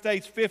United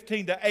States,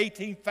 15,000 to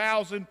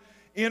 18,000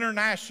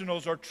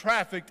 internationals are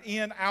trafficked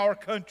in our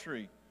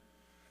country.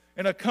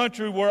 In a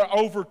country where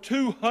over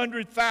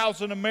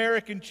 200,000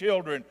 American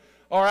children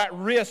are at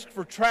risk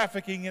for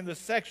trafficking in the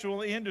sex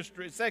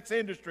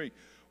industry.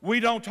 We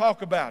don't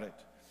talk about it.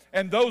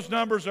 And those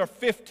numbers are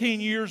 15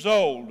 years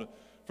old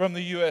from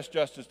the U.S.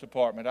 Justice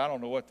Department. I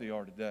don't know what they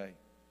are today.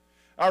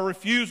 Our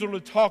refusal to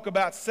talk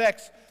about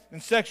sex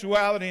and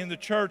sexuality in the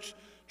church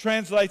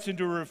translates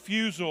into a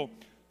refusal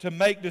to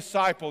make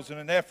disciples in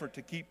an effort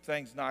to keep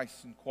things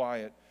nice and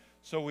quiet.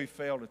 So we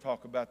fail to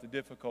talk about the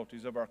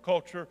difficulties of our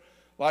culture,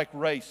 like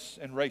race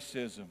and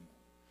racism.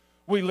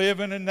 We live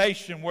in a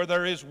nation where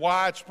there is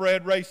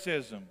widespread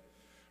racism.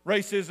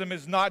 Racism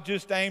is not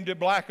just aimed at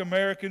black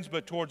Americans,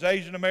 but towards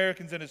Asian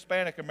Americans and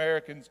Hispanic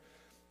Americans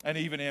and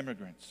even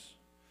immigrants.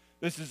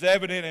 This is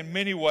evident in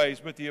many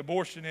ways, but the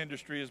abortion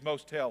industry is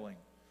most telling.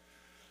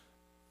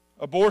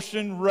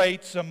 Abortion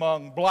rates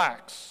among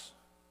blacks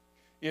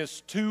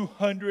is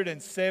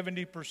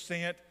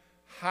 270%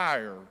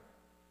 higher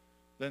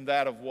than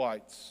that of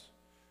whites.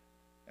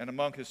 And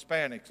among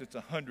Hispanics, it's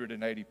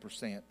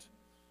 180%.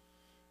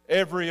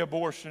 Every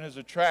abortion is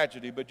a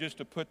tragedy, but just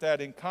to put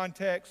that in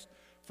context,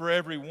 for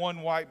every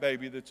one white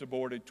baby that's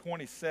aborted,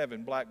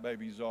 27 black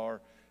babies are,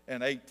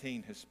 and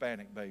 18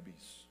 Hispanic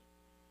babies.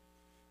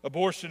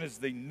 Abortion is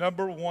the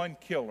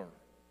 #1 killer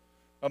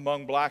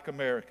among black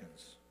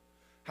Americans,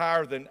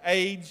 higher than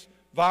AIDS,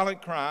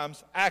 violent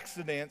crimes,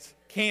 accidents,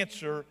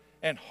 cancer,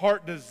 and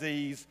heart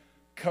disease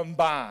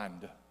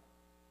combined.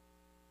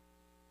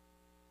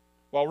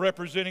 While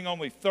representing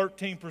only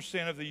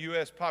 13% of the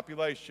U.S.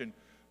 population,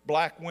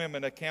 black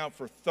women account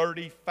for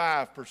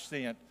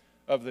 35%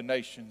 of the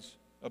nation's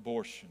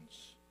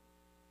abortions.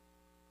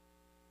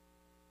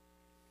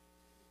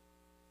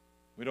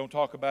 We don't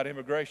talk about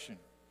immigration,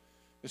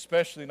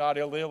 especially not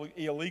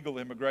illegal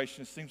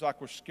immigration. It seems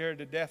like we're scared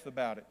to death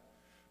about it.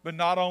 But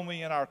not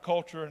only in our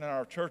culture and in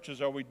our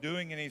churches are we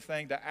doing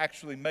anything to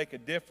actually make a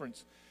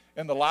difference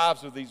in the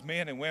lives of these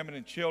men and women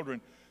and children,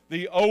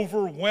 the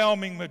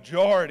overwhelming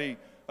majority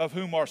of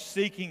whom are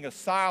seeking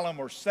asylum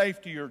or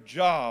safety or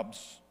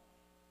jobs.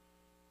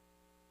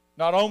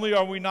 Not only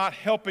are we not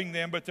helping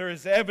them, but there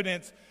is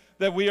evidence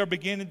that we are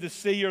beginning to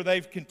see, or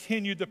they've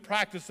continued the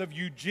practice of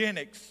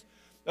eugenics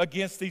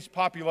against these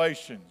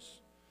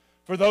populations.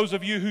 For those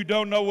of you who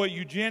don't know what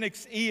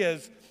eugenics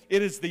is,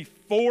 it is the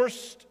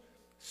forced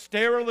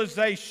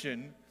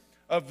sterilization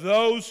of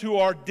those who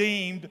are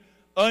deemed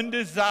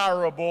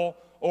undesirable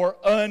or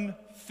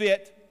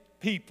unfit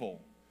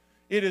people.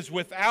 It is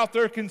without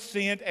their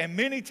consent and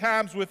many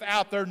times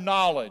without their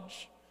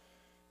knowledge.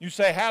 You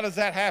say, how does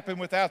that happen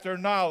without their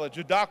knowledge?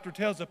 A doctor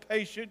tells a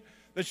patient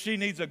that she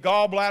needs a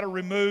gallbladder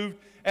removed,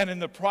 and in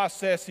the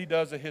process he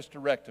does a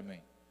hysterectomy.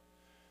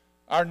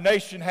 Our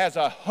nation has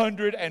a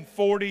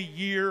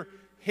 140-year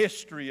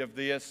history of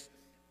this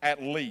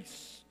at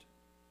least.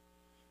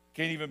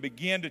 Can't even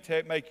begin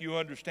to make you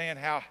understand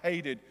how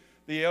hated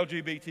the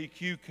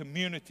LGBTQ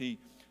community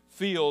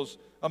feels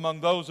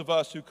among those of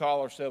us who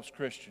call ourselves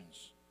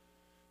Christians.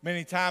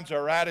 Many times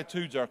our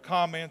attitudes, our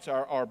comments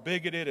are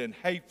bigoted and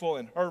hateful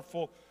and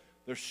hurtful.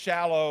 They're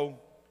shallow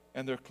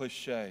and they're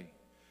cliche.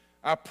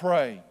 I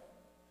pray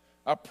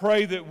I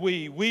pray that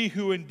we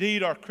who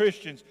indeed are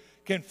Christians,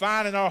 can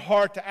find in our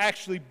heart to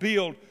actually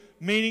build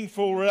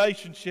meaningful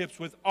relationships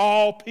with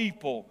all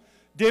people,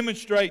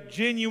 demonstrate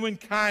genuine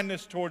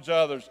kindness towards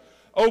others,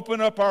 open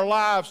up our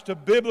lives to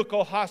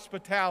biblical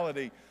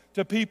hospitality,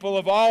 to people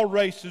of all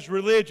races,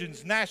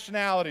 religions,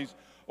 nationalities,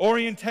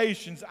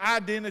 orientations,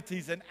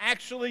 identities, and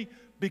actually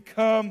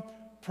become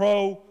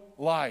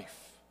pro-life.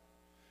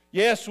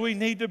 Yes, we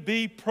need to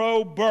be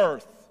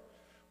pro-birth.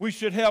 We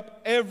should help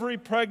every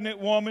pregnant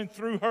woman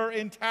through her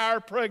entire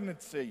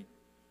pregnancy.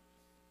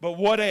 But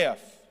what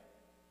if?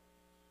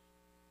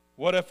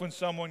 What if when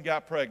someone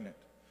got pregnant,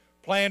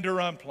 planned or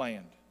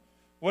unplanned,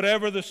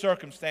 whatever the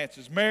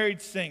circumstances,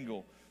 married,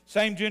 single,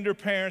 same-gender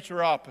parents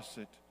or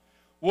opposite,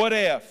 what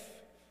if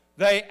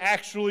they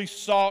actually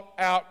sought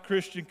out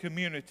Christian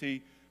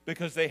community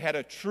because they had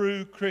a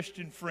true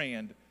Christian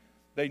friend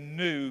they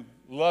knew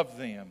loved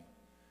them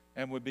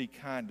and would be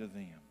kind to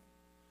them?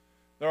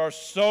 There are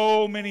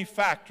so many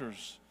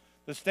factors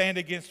that stand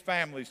against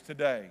families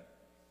today.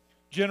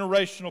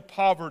 Generational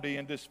poverty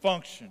and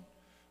dysfunction,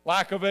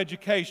 lack of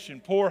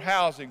education, poor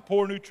housing,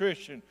 poor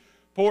nutrition,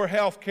 poor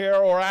health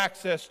care or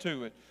access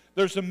to it.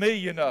 There's a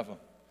million of them.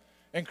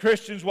 And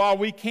Christians, while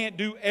we can't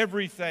do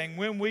everything,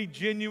 when we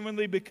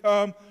genuinely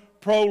become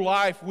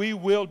pro-life, we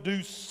will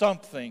do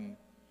something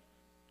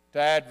to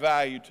add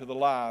value to the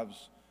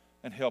lives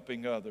and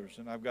helping others.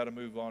 And I've got to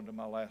move on to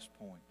my last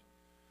point.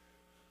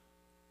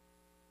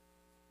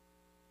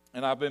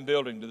 And I've been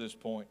building to this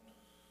point.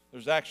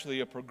 There's actually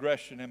a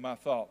progression in my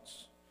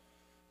thoughts.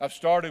 I've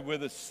started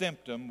with a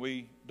symptom.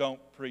 We don't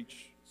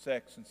preach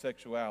sex and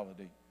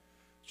sexuality.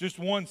 It's just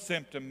one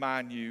symptom,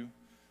 mind you.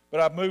 But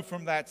I've moved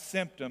from that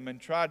symptom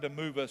and tried to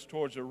move us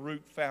towards a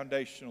root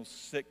foundational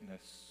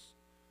sickness.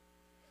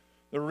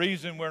 The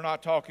reason we're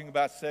not talking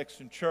about sex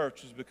in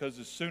church is because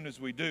as soon as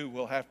we do,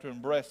 we'll have to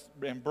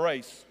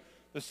embrace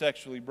the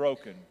sexually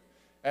broken.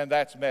 And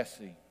that's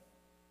messy.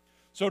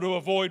 So to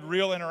avoid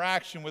real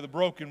interaction with a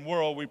broken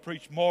world, we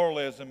preach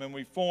moralism and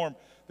we form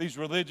these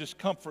religious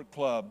comfort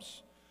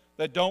clubs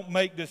that don't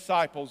make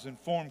disciples and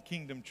form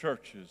kingdom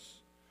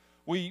churches.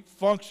 We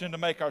function to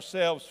make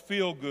ourselves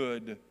feel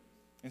good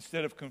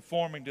instead of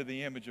conforming to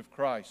the image of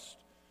Christ,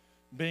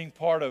 being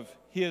part of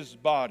His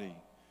body.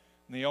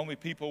 And the only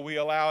people we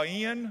allow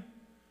in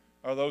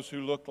are those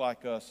who look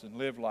like us and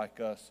live like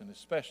us, and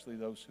especially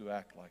those who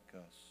act like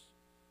us.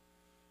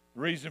 The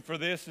reason for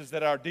this is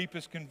that our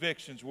deepest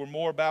convictions were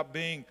more about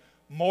being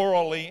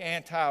morally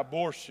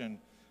anti-abortion,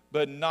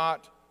 but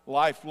not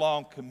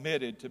lifelong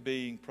committed to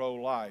being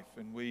pro-life.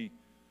 And we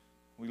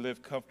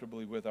live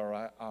comfortably with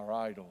our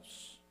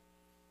idols.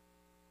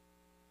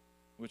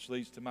 Which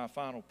leads to my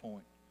final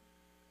point.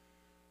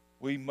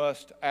 We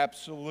must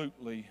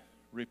absolutely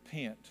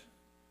repent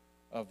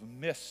of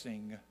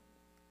missing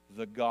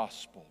the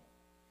gospel,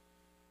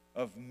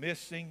 of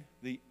missing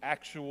the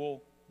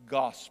actual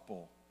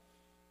gospel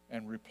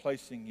and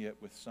replacing it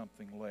with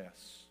something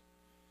less.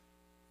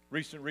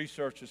 Recent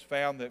research has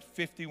found that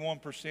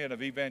 51%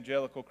 of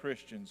evangelical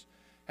Christians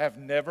have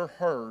never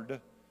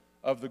heard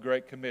of the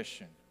Great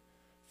Commission.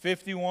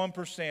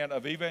 51%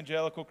 of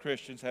evangelical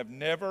Christians have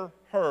never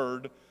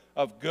heard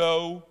of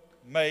go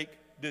make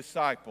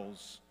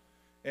disciples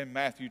in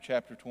Matthew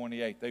chapter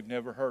 28. They've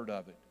never heard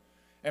of it.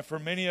 And for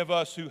many of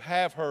us who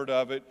have heard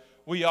of it,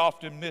 we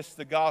often miss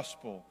the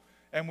gospel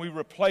and we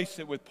replace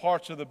it with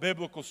parts of the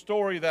biblical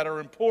story that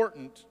are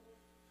important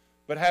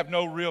but have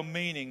no real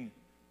meaning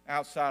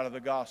outside of the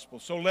gospel.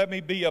 So let me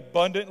be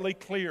abundantly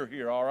clear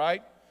here, all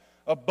right?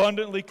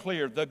 Abundantly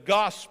clear. The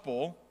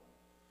gospel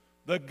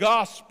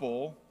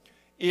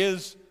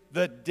is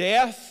the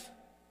death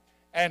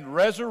and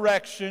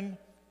resurrection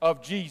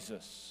of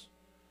Jesus.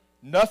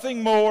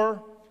 Nothing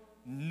more,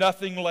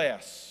 nothing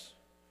less.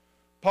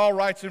 Paul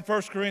writes in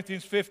 1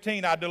 Corinthians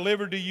 15, I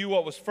delivered to you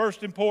what was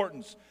first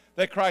importance,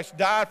 that Christ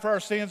died for our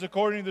sins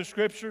according to the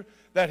Scripture,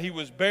 that He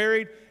was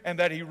buried, and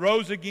that He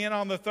rose again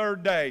on the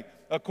third day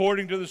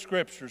according to the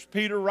Scriptures.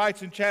 Peter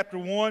writes in chapter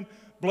 1,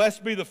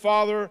 blessed be the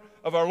Father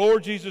of our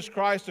Lord Jesus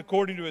Christ,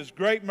 according to His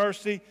great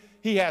mercy.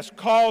 He has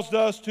caused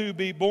us to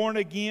be born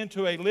again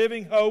to a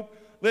living hope,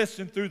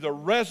 listen, through the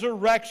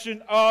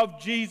resurrection of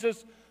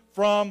Jesus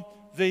from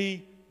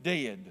the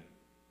dead.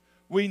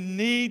 We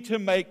need to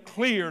make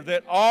clear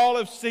that all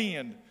have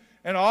sinned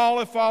and all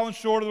have fallen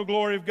short of the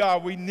glory of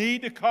God. We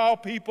need to call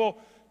people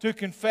to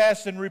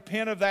confess and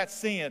repent of that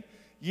sin.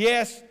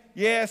 Yes,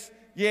 yes,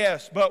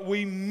 yes, but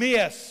we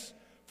miss,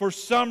 for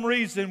some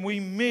reason we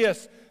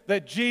miss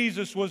that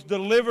Jesus was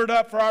delivered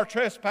up for our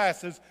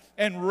trespasses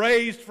and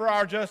raised for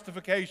our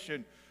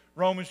justification.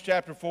 Romans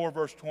chapter 4,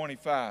 verse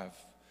 25.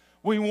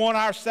 We want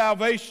our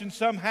salvation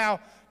somehow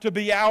to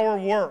be our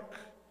work.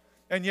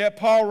 And yet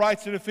Paul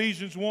writes in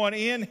Ephesians 1,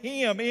 in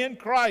Him, in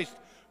Christ,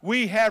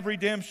 we have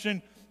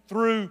redemption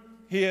through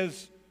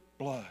His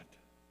blood.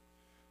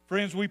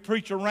 Friends, we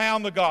preach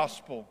around the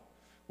gospel.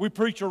 We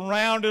preach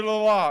around it a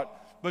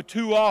lot, but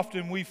too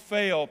often we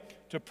fail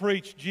to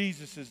preach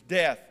Jesus'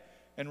 death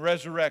and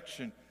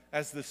resurrection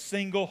as the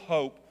single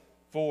hope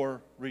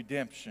for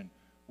redemption.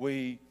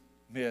 We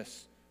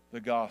miss the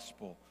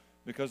gospel.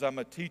 because I'm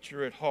a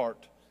teacher at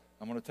heart,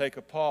 I'm going to take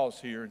a pause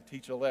here and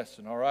teach a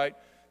lesson, all right?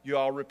 You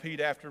all repeat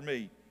after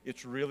me.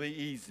 It's really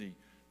easy.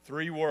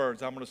 3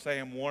 words. I'm going to say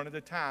them one at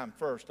a time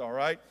first, all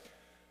right?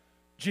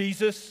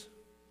 Jesus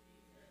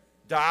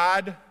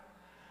died,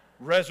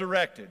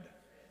 resurrected.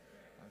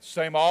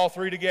 Say them all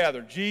 3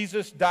 together.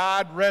 Jesus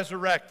died,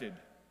 resurrected.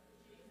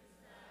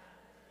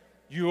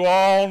 You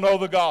all know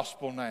the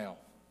gospel now.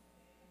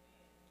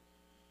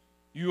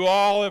 You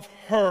all have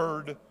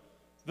heard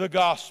the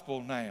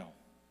gospel now.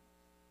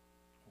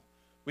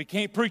 We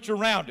can't preach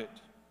around it.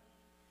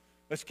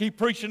 Let's keep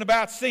preaching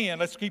about sin.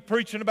 Let's keep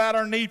preaching about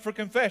our need for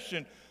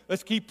confession.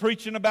 Let's keep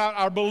preaching about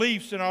our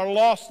beliefs and our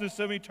lostness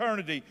of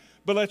eternity.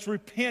 But let's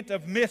repent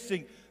of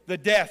missing the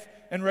death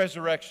and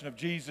resurrection of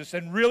Jesus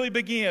and really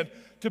begin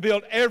to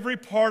build every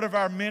part of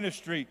our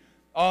ministry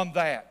on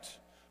that.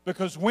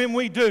 Because when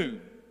we do,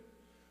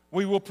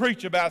 we will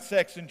preach about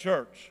sex in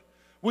church.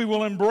 We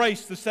will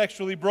embrace the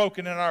sexually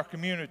broken in our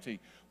community.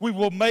 We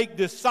will make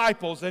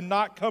disciples and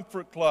not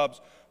comfort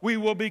clubs. We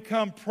will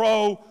become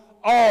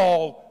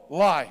pro-all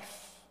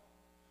life.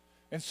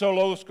 And so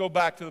let's go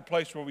back to the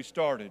place where we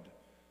started.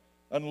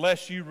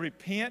 Unless you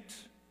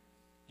repent,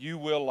 you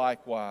will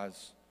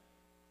likewise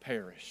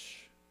perish.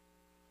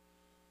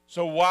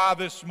 So why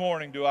this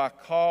morning do I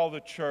call the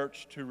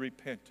church to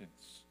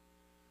repentance?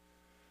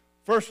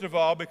 First of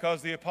all,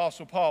 because the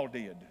Apostle Paul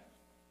did.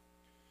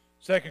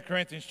 2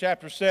 Corinthians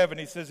chapter 7,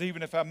 he says,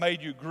 even if I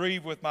made you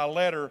grieve with my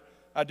letter,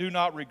 I do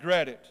not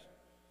regret it.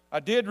 I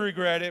did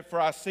regret it, for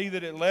I see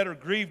that it letter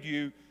grieved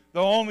you,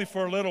 though only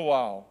for a little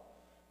while.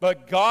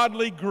 But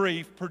godly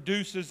grief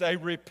produces a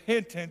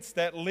repentance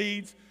that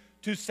leads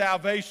to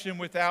salvation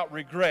without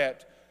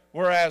regret,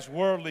 whereas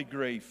worldly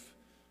grief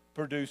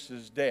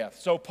produces death.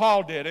 So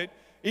Paul did it.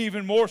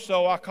 Even more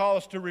so, I call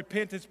us to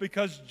repentance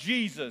because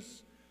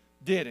Jesus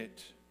did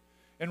it.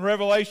 In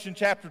Revelation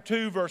chapter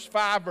 2, verse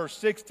 5, verse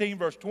 16,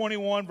 verse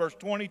 21, verse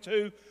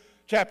 22,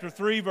 chapter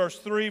 3, verse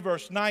 3,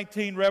 verse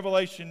 19,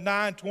 Revelation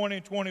 9, 20,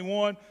 and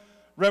 21,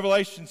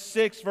 Revelation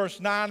 6, verse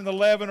 9 and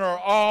 11 are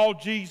all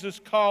Jesus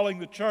calling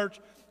the church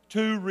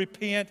to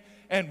repent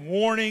and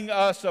warning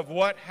us of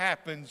what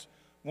happens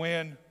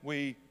when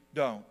we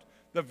don't.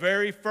 The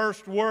very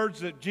first words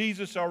that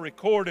Jesus are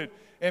recorded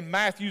in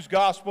Matthew's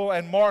gospel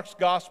and Mark's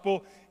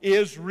gospel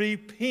is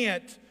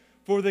repent,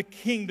 for the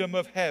kingdom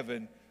of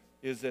heaven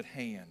is at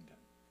hand.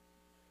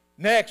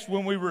 Next,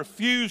 when we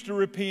refuse to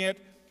repent,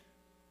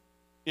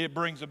 it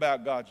brings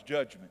about God's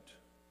judgment.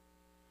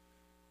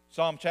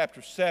 Psalm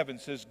chapter 7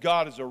 says,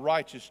 God is a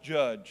righteous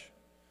judge,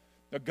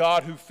 a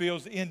God who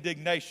feels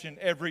indignation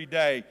every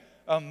day.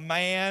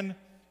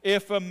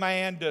 If a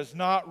man does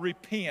not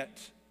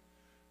repent,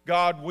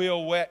 God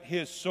will whet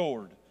his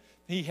sword.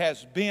 He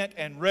has bent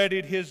and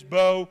readied his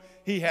bow.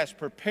 He has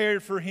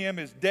prepared for him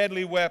his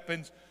deadly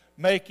weapons,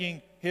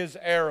 making his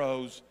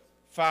arrows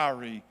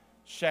fiery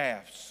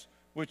shafts.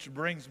 Which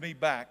brings me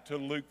back to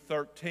Luke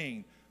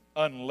 13.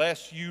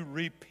 Unless you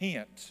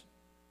repent,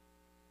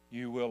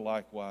 you will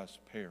likewise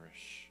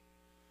perish.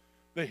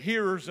 The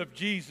hearers of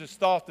Jesus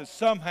thought that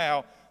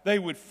somehow they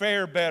would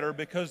fare better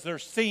because their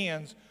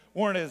sins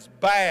weren't as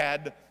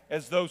bad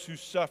as those who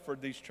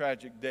suffered these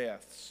tragic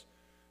deaths.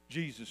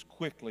 Jesus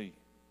quickly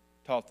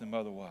taught them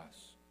otherwise.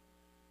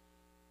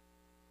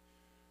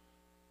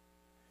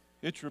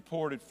 It's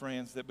reported,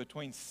 friends, that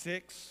between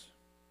 6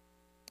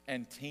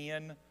 and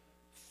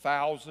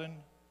 10,000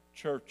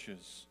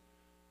 churches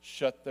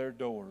shut their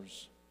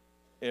doors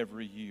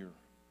every year.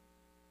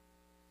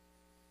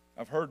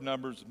 I've heard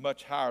numbers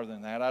much higher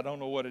than that. I don't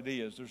know what it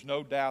is. There's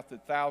no doubt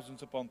that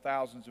thousands upon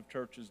thousands of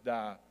churches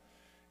die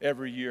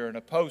every year. In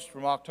a post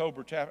from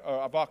October of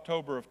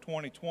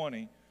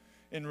 2020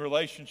 in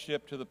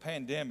relationship to the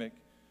pandemic,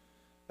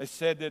 they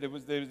said that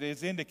it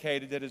is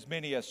indicated that as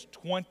many as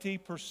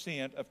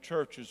 20% of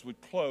churches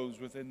would close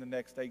within the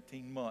next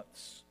 18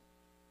 months.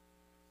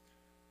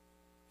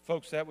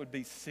 Folks, that would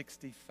be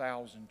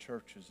 60,000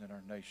 churches in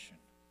our nation.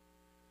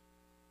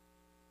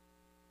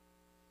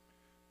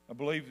 I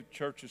believe that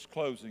churches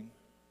closing,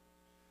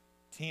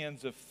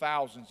 tens of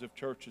thousands of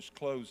churches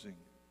closing,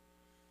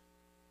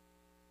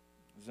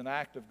 is an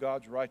act of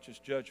God's righteous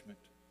judgment.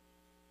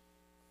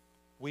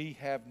 We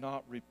have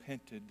not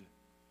repented,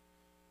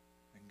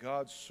 and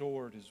God's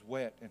sword is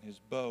wet and His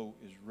bow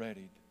is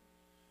readied.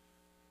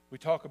 We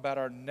talk about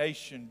our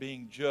nation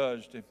being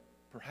judged, and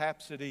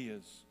perhaps it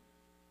is.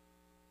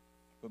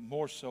 But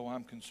more so,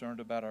 I'm concerned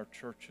about our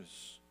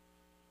churches.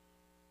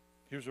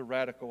 Here's a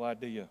radical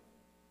idea.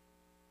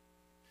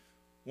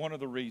 One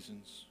of the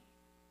reasons,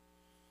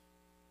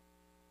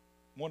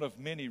 one of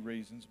many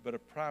reasons, but a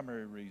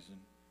primary reason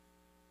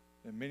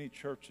that many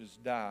churches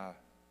die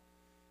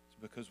is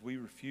because we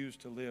refuse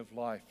to live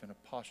life in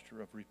a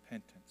posture of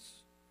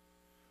repentance.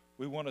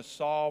 We want to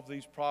solve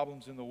these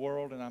problems in the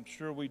world, and I'm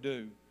sure we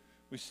do.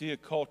 We see a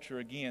culture,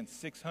 again,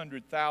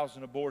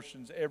 600,000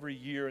 abortions every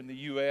year in the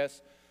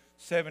U.S.,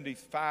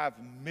 75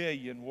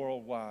 million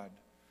worldwide.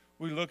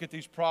 We look at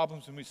these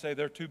problems and we say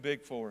they're too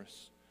big for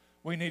us.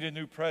 We need a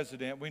new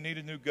president. We need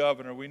a new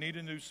governor. We need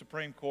a new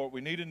Supreme Court.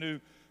 We need a new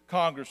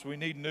Congress. We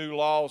need new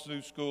laws,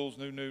 new schools,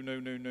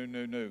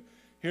 new.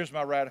 Here's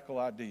my radical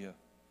idea.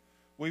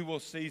 We will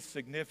see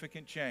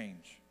significant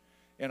change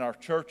in our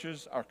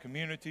churches, our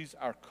communities,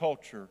 our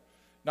culture,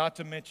 not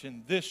to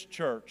mention this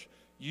church.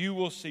 You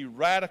will see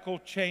radical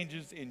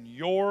changes in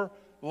your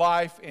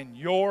life, in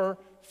your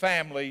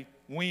family,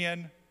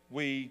 when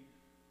we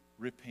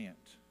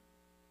repent.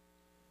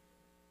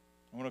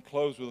 I want to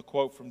close with a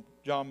quote from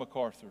John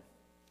MacArthur,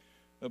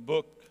 a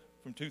book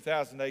from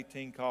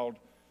 2018 called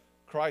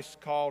Christ's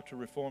Call to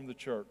Reform the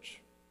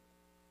Church.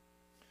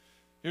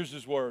 Here's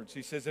his words.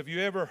 He says, "Have you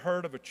ever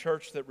heard of a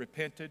church that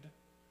repented?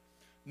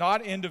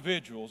 Not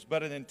individuals,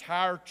 but an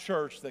entire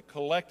church that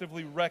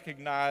collectively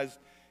recognized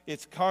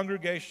its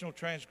congregational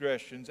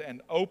transgressions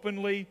and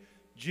openly,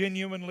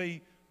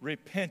 genuinely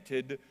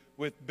repented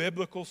with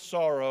biblical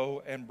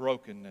sorrow and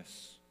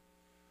brokenness."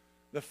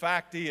 The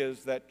fact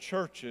is that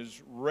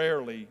churches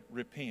rarely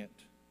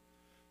repent.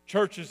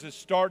 Churches that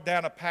start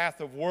down a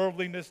path of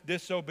worldliness,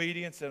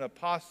 disobedience, and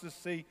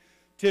apostasy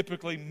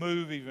typically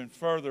move even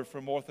further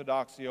from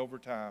orthodoxy over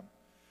time.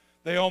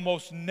 They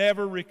almost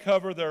never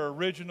recover their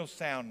original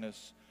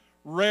soundness.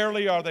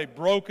 Rarely are they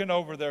broken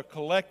over their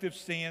collective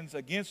sins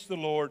against the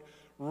Lord.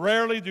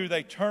 Rarely do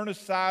they turn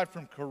aside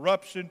from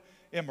corruption,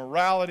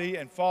 immorality,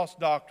 and false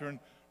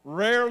doctrine.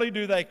 Rarely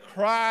do they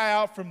cry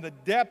out from the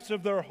depths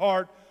of their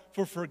heart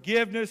for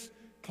forgiveness,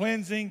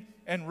 cleansing,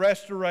 and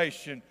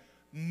restoration.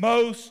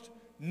 Most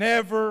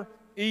never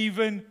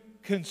even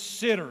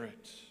consider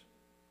it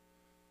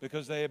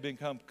because they have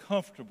become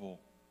comfortable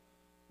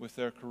with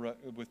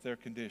their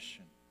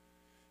condition.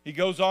 He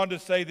goes on to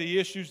say the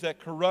issues that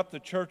corrupt the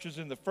churches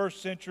in the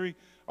first century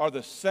are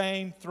the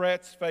same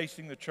threats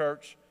facing the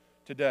church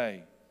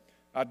today.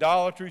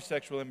 Idolatry,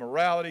 sexual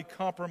immorality,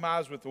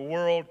 compromise with the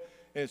world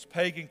and its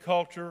pagan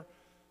culture,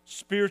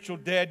 spiritual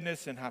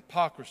deadness, and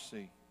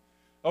hypocrisy.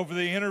 Over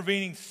the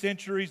intervening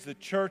centuries, the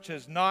church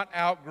has not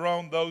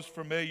outgrown those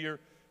familiar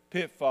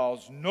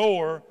pitfalls,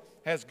 nor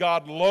has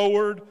God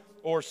lowered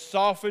or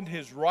softened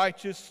His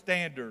righteous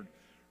standard.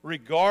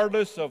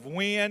 Regardless of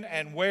when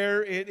and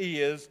where it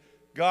is,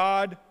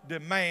 God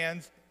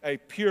demands a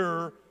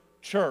pure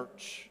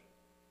church.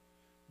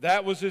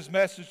 That was His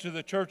message to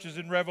the churches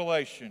in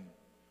Revelation.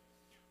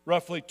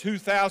 Roughly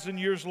 2,000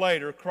 years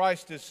later,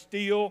 Christ is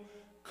still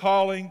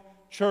calling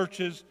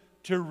churches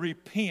to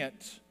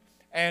repent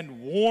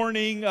and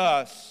warning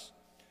us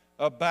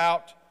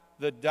about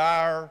the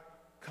dire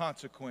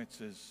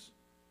consequences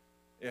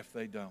if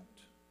they don't.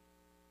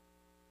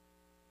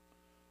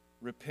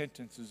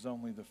 Repentance is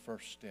only the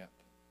first step.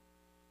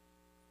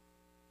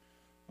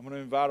 I'm going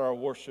to invite our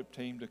worship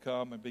team to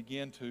come and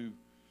begin to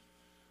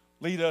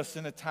lead us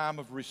in a time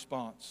of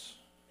response.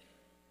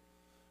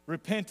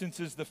 Repentance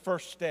is the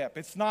first step.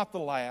 It's not the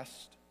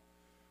last.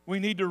 We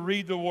need to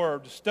read the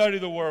Word, to study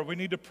the Word. We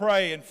need to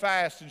pray and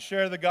fast and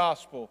share the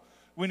gospel.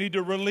 We need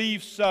to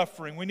relieve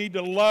suffering. We need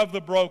to love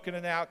the broken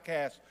and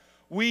outcast.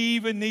 We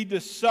even need to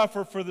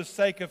suffer for the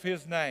sake of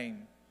His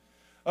name.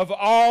 Of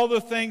all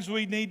the things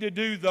we need to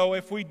do, though,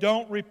 if we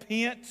don't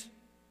repent,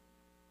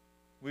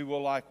 we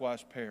will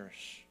likewise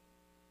perish.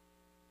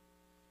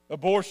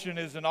 Abortion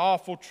is an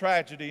awful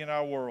tragedy in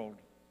our world.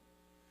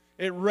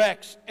 It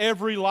wrecks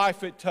every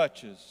life it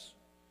touches.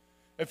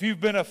 If you've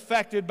been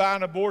affected by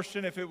an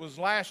abortion, if it was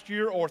last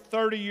year or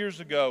 30 years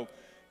ago,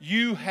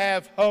 you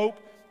have hope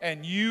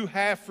and you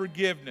have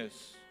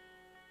forgiveness.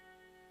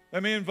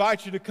 Let me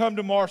invite you to come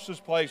to Marshall's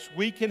Place.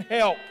 We can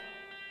help.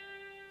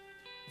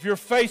 If you're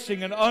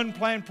facing an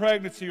unplanned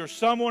pregnancy or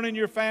someone in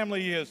your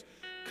family is,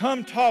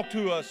 come talk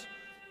to us.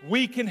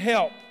 We can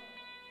help.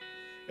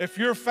 If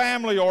your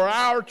family or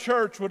our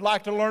church would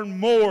like to learn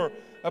more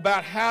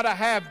about how to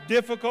have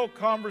difficult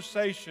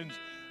conversations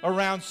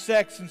around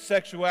sex and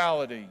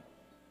sexuality,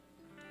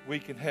 we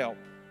can help.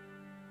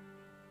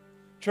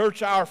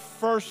 Church, our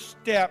first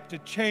step to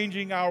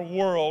changing our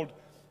world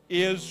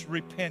is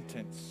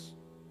repentance.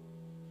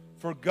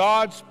 For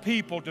God's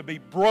people to be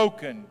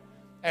broken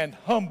and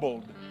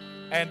humbled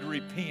and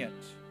repent.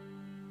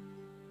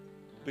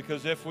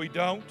 Because if we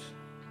don't,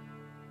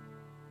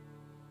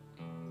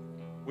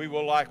 we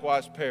will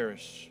likewise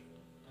perish.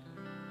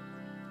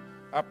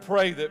 I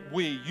pray that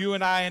we, you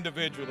and I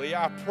individually,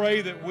 I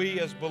pray that we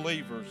as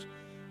believers,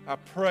 I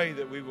pray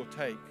that we will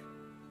take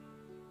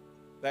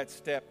that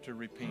step to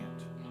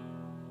repent.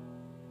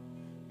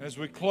 As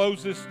we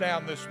close this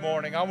down this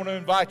morning, I want to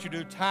invite you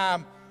to a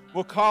time,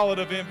 we'll call it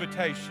of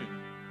invitation.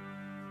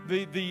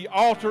 The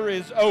altar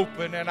is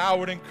open, and I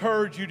would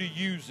encourage you to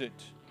use it.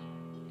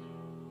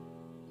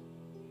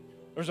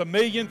 There's a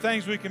million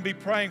things we can be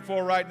praying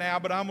for right now,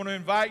 but I'm going to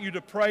invite you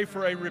to pray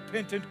for a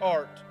repentant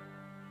heart.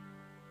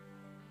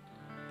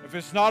 If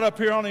it's not up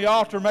here on the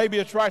altar, maybe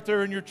it's right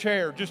there in your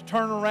chair. Just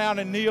turn around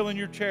and kneel in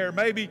your chair.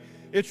 Maybe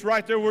it's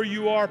right there where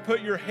you are.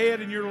 Put your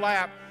head in your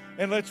lap,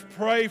 and let's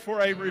pray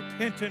for a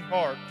repentant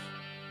heart.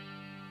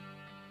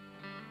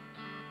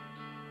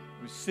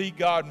 We see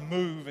God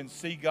move and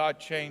see God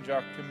change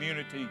our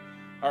community,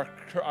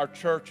 our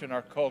church, and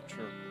our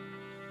culture.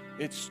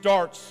 It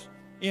starts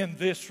in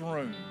this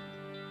room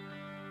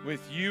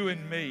with you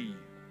and me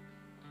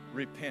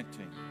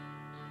repenting.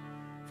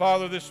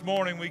 Father, this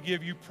morning we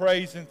give you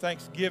praise and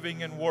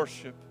thanksgiving and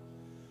worship,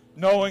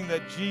 knowing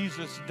that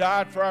Jesus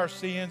died for our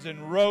sins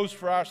and rose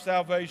for our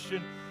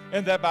salvation,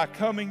 and that by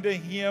coming to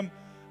Him,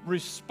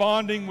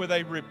 responding with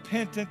a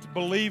repentant,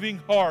 believing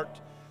heart,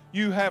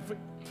 you have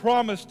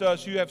promised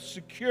us, you have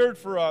secured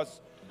for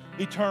us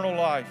eternal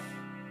life.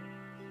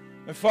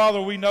 And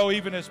Father, we know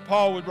even as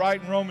Paul would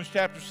write in Romans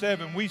chapter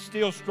 7, we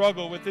still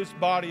struggle with this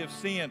body of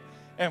sin.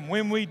 And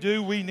when we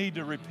do, we need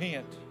to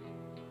repent.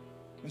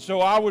 And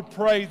so I would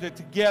pray that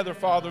together,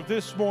 Father,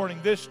 this morning,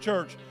 this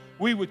church,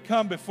 we would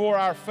come before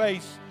our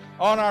face,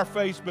 on our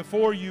face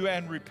before you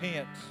and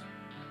repent.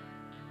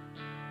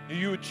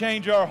 You would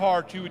change our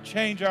hearts, you would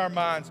change our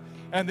minds,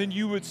 and then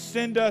you would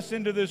send us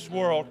into this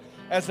world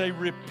as a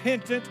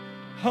repentant,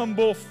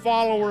 humble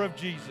follower of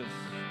Jesus.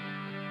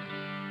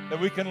 That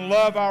we can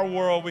love our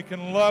world, we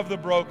can love the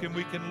broken,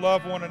 we can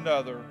love one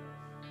another,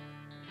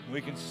 and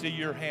we can see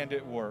your hand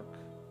at work.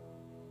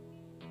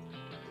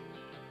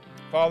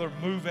 Father,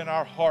 move in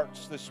our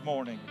hearts this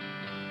morning.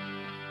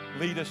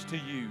 Lead us to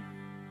you.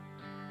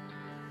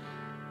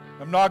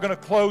 I'm not going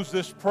to close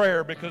this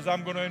prayer because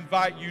I'm going to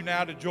invite you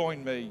now to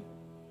join me.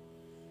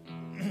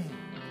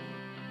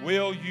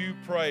 Will you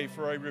pray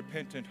for a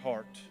repentant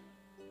heart?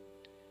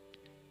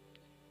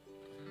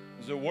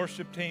 As the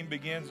worship team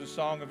begins the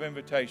song of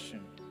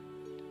invitation,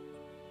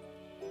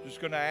 I'm just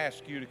going to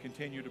ask you to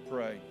continue to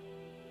pray.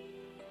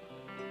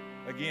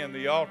 Again,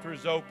 the altar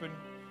is open,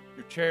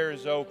 your chair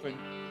is open,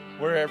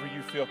 wherever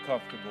you feel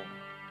comfortable.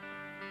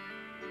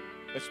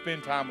 Let's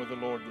spend time with the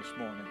Lord this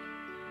morning.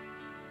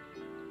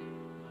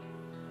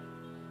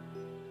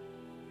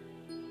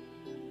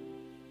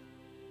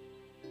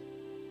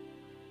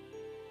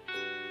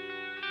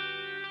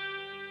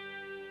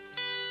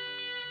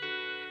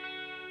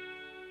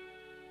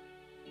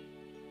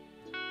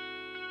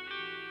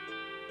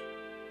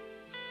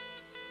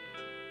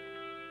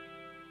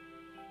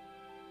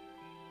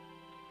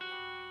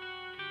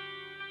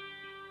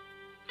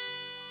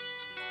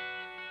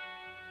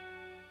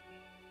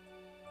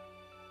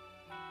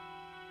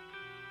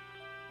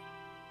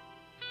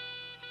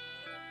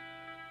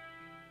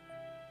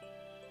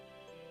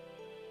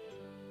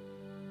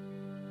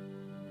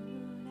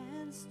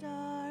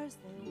 Stars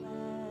they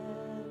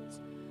wept,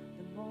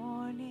 the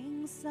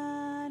morning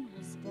sun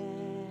was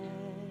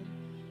dead,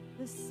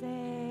 the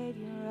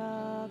Savior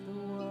of the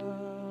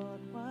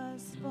world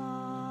was fallen,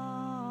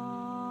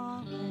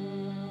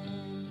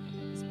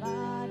 his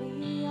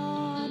body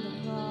on the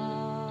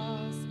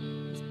cross,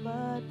 his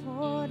blood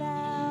poured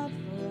out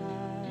for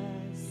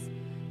us,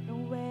 the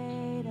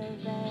weight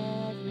of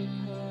every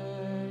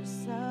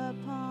curse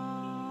upon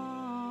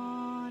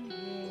him.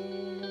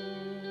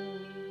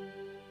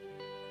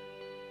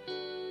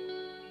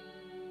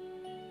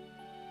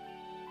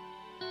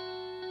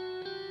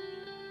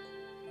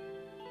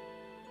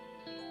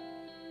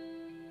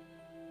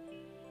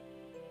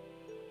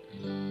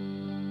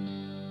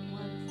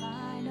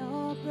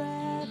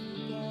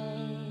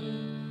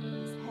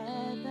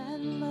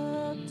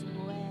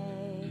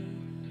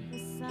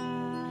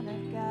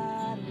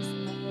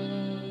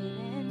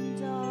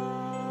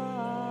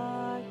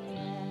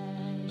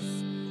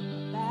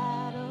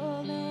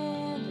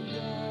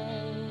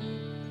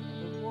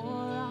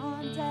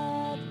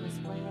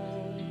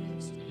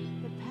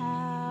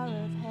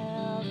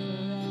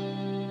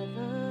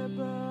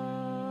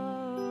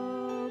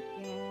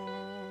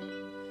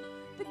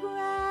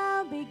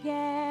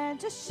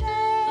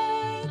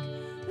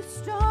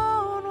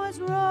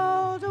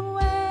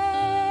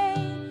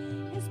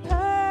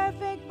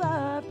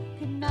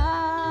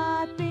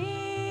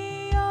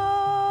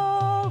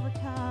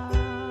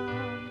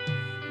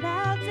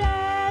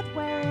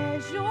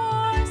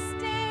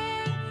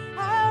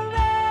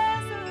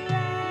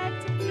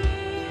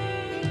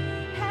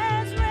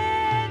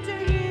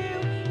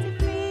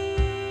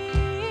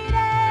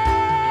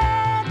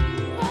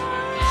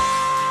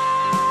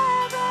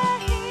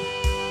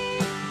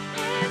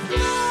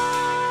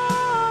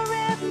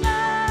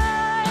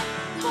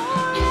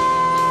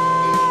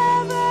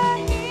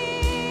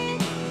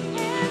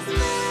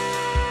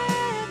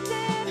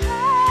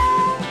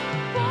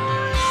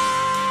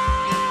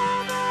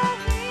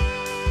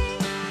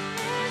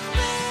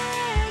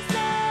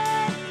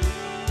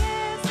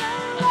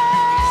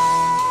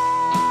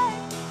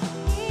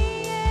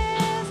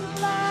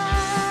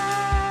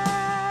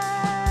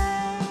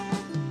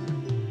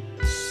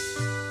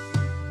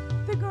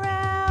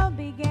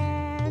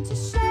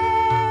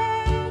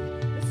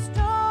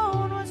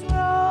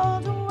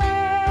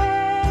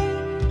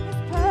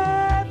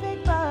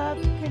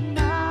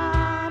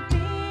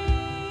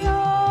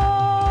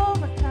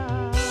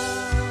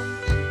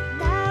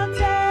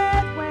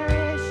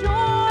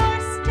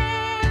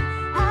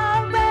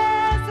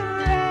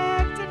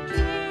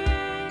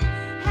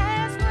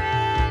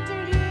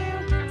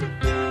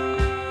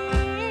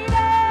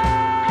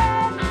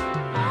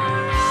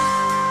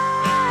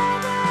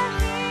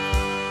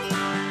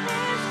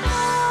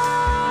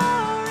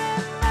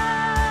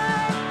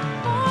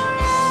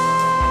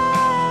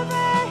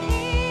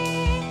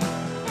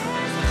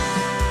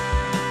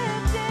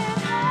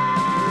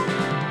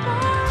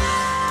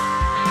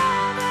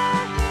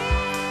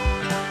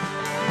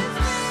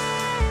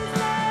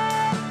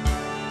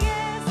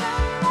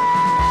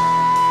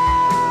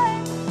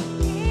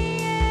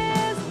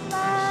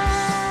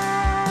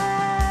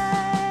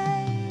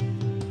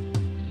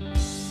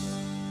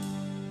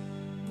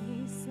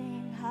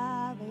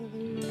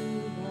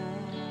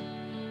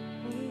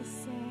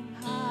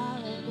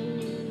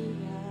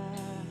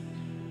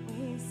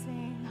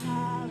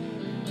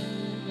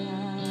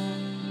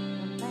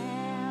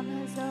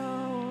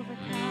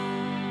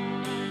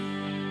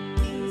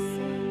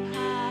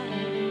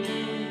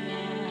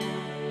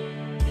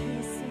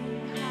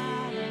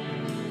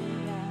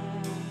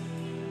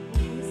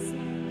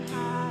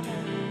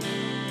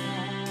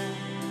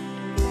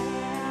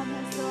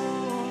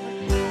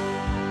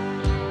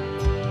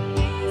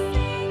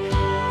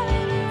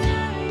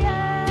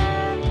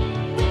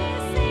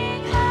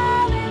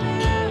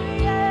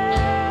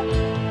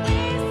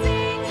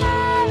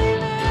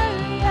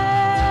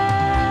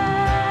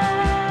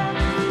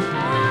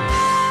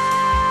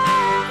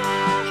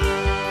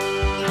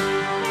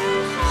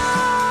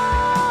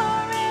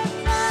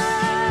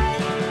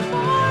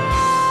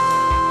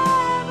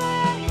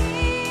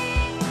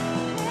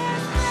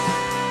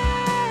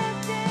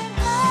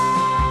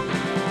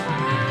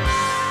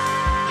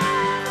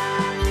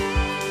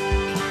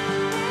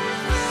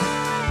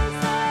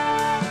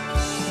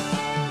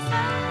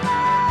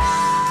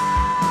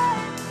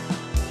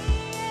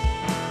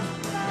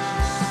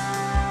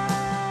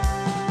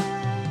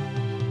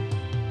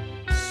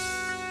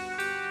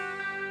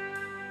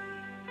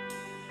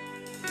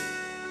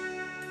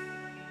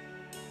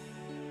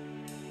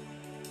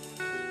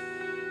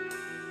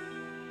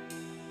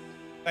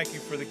 Thank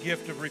you for the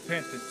gift of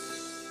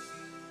repentance.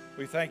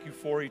 We thank you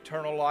for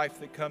eternal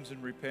life that comes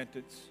in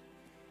repentance.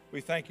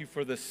 We thank you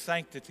for the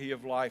sanctity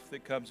of life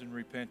that comes in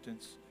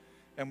repentance.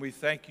 And we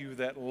thank you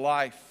that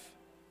life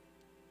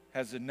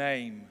has a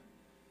name,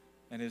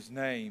 and his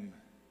name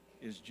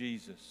is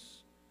Jesus.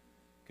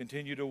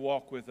 Continue to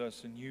walk with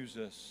us and use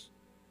us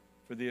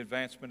for the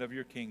advancement of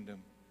your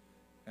kingdom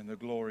and the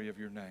glory of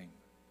your name.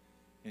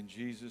 In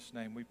Jesus'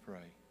 name we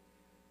pray.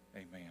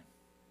 Amen.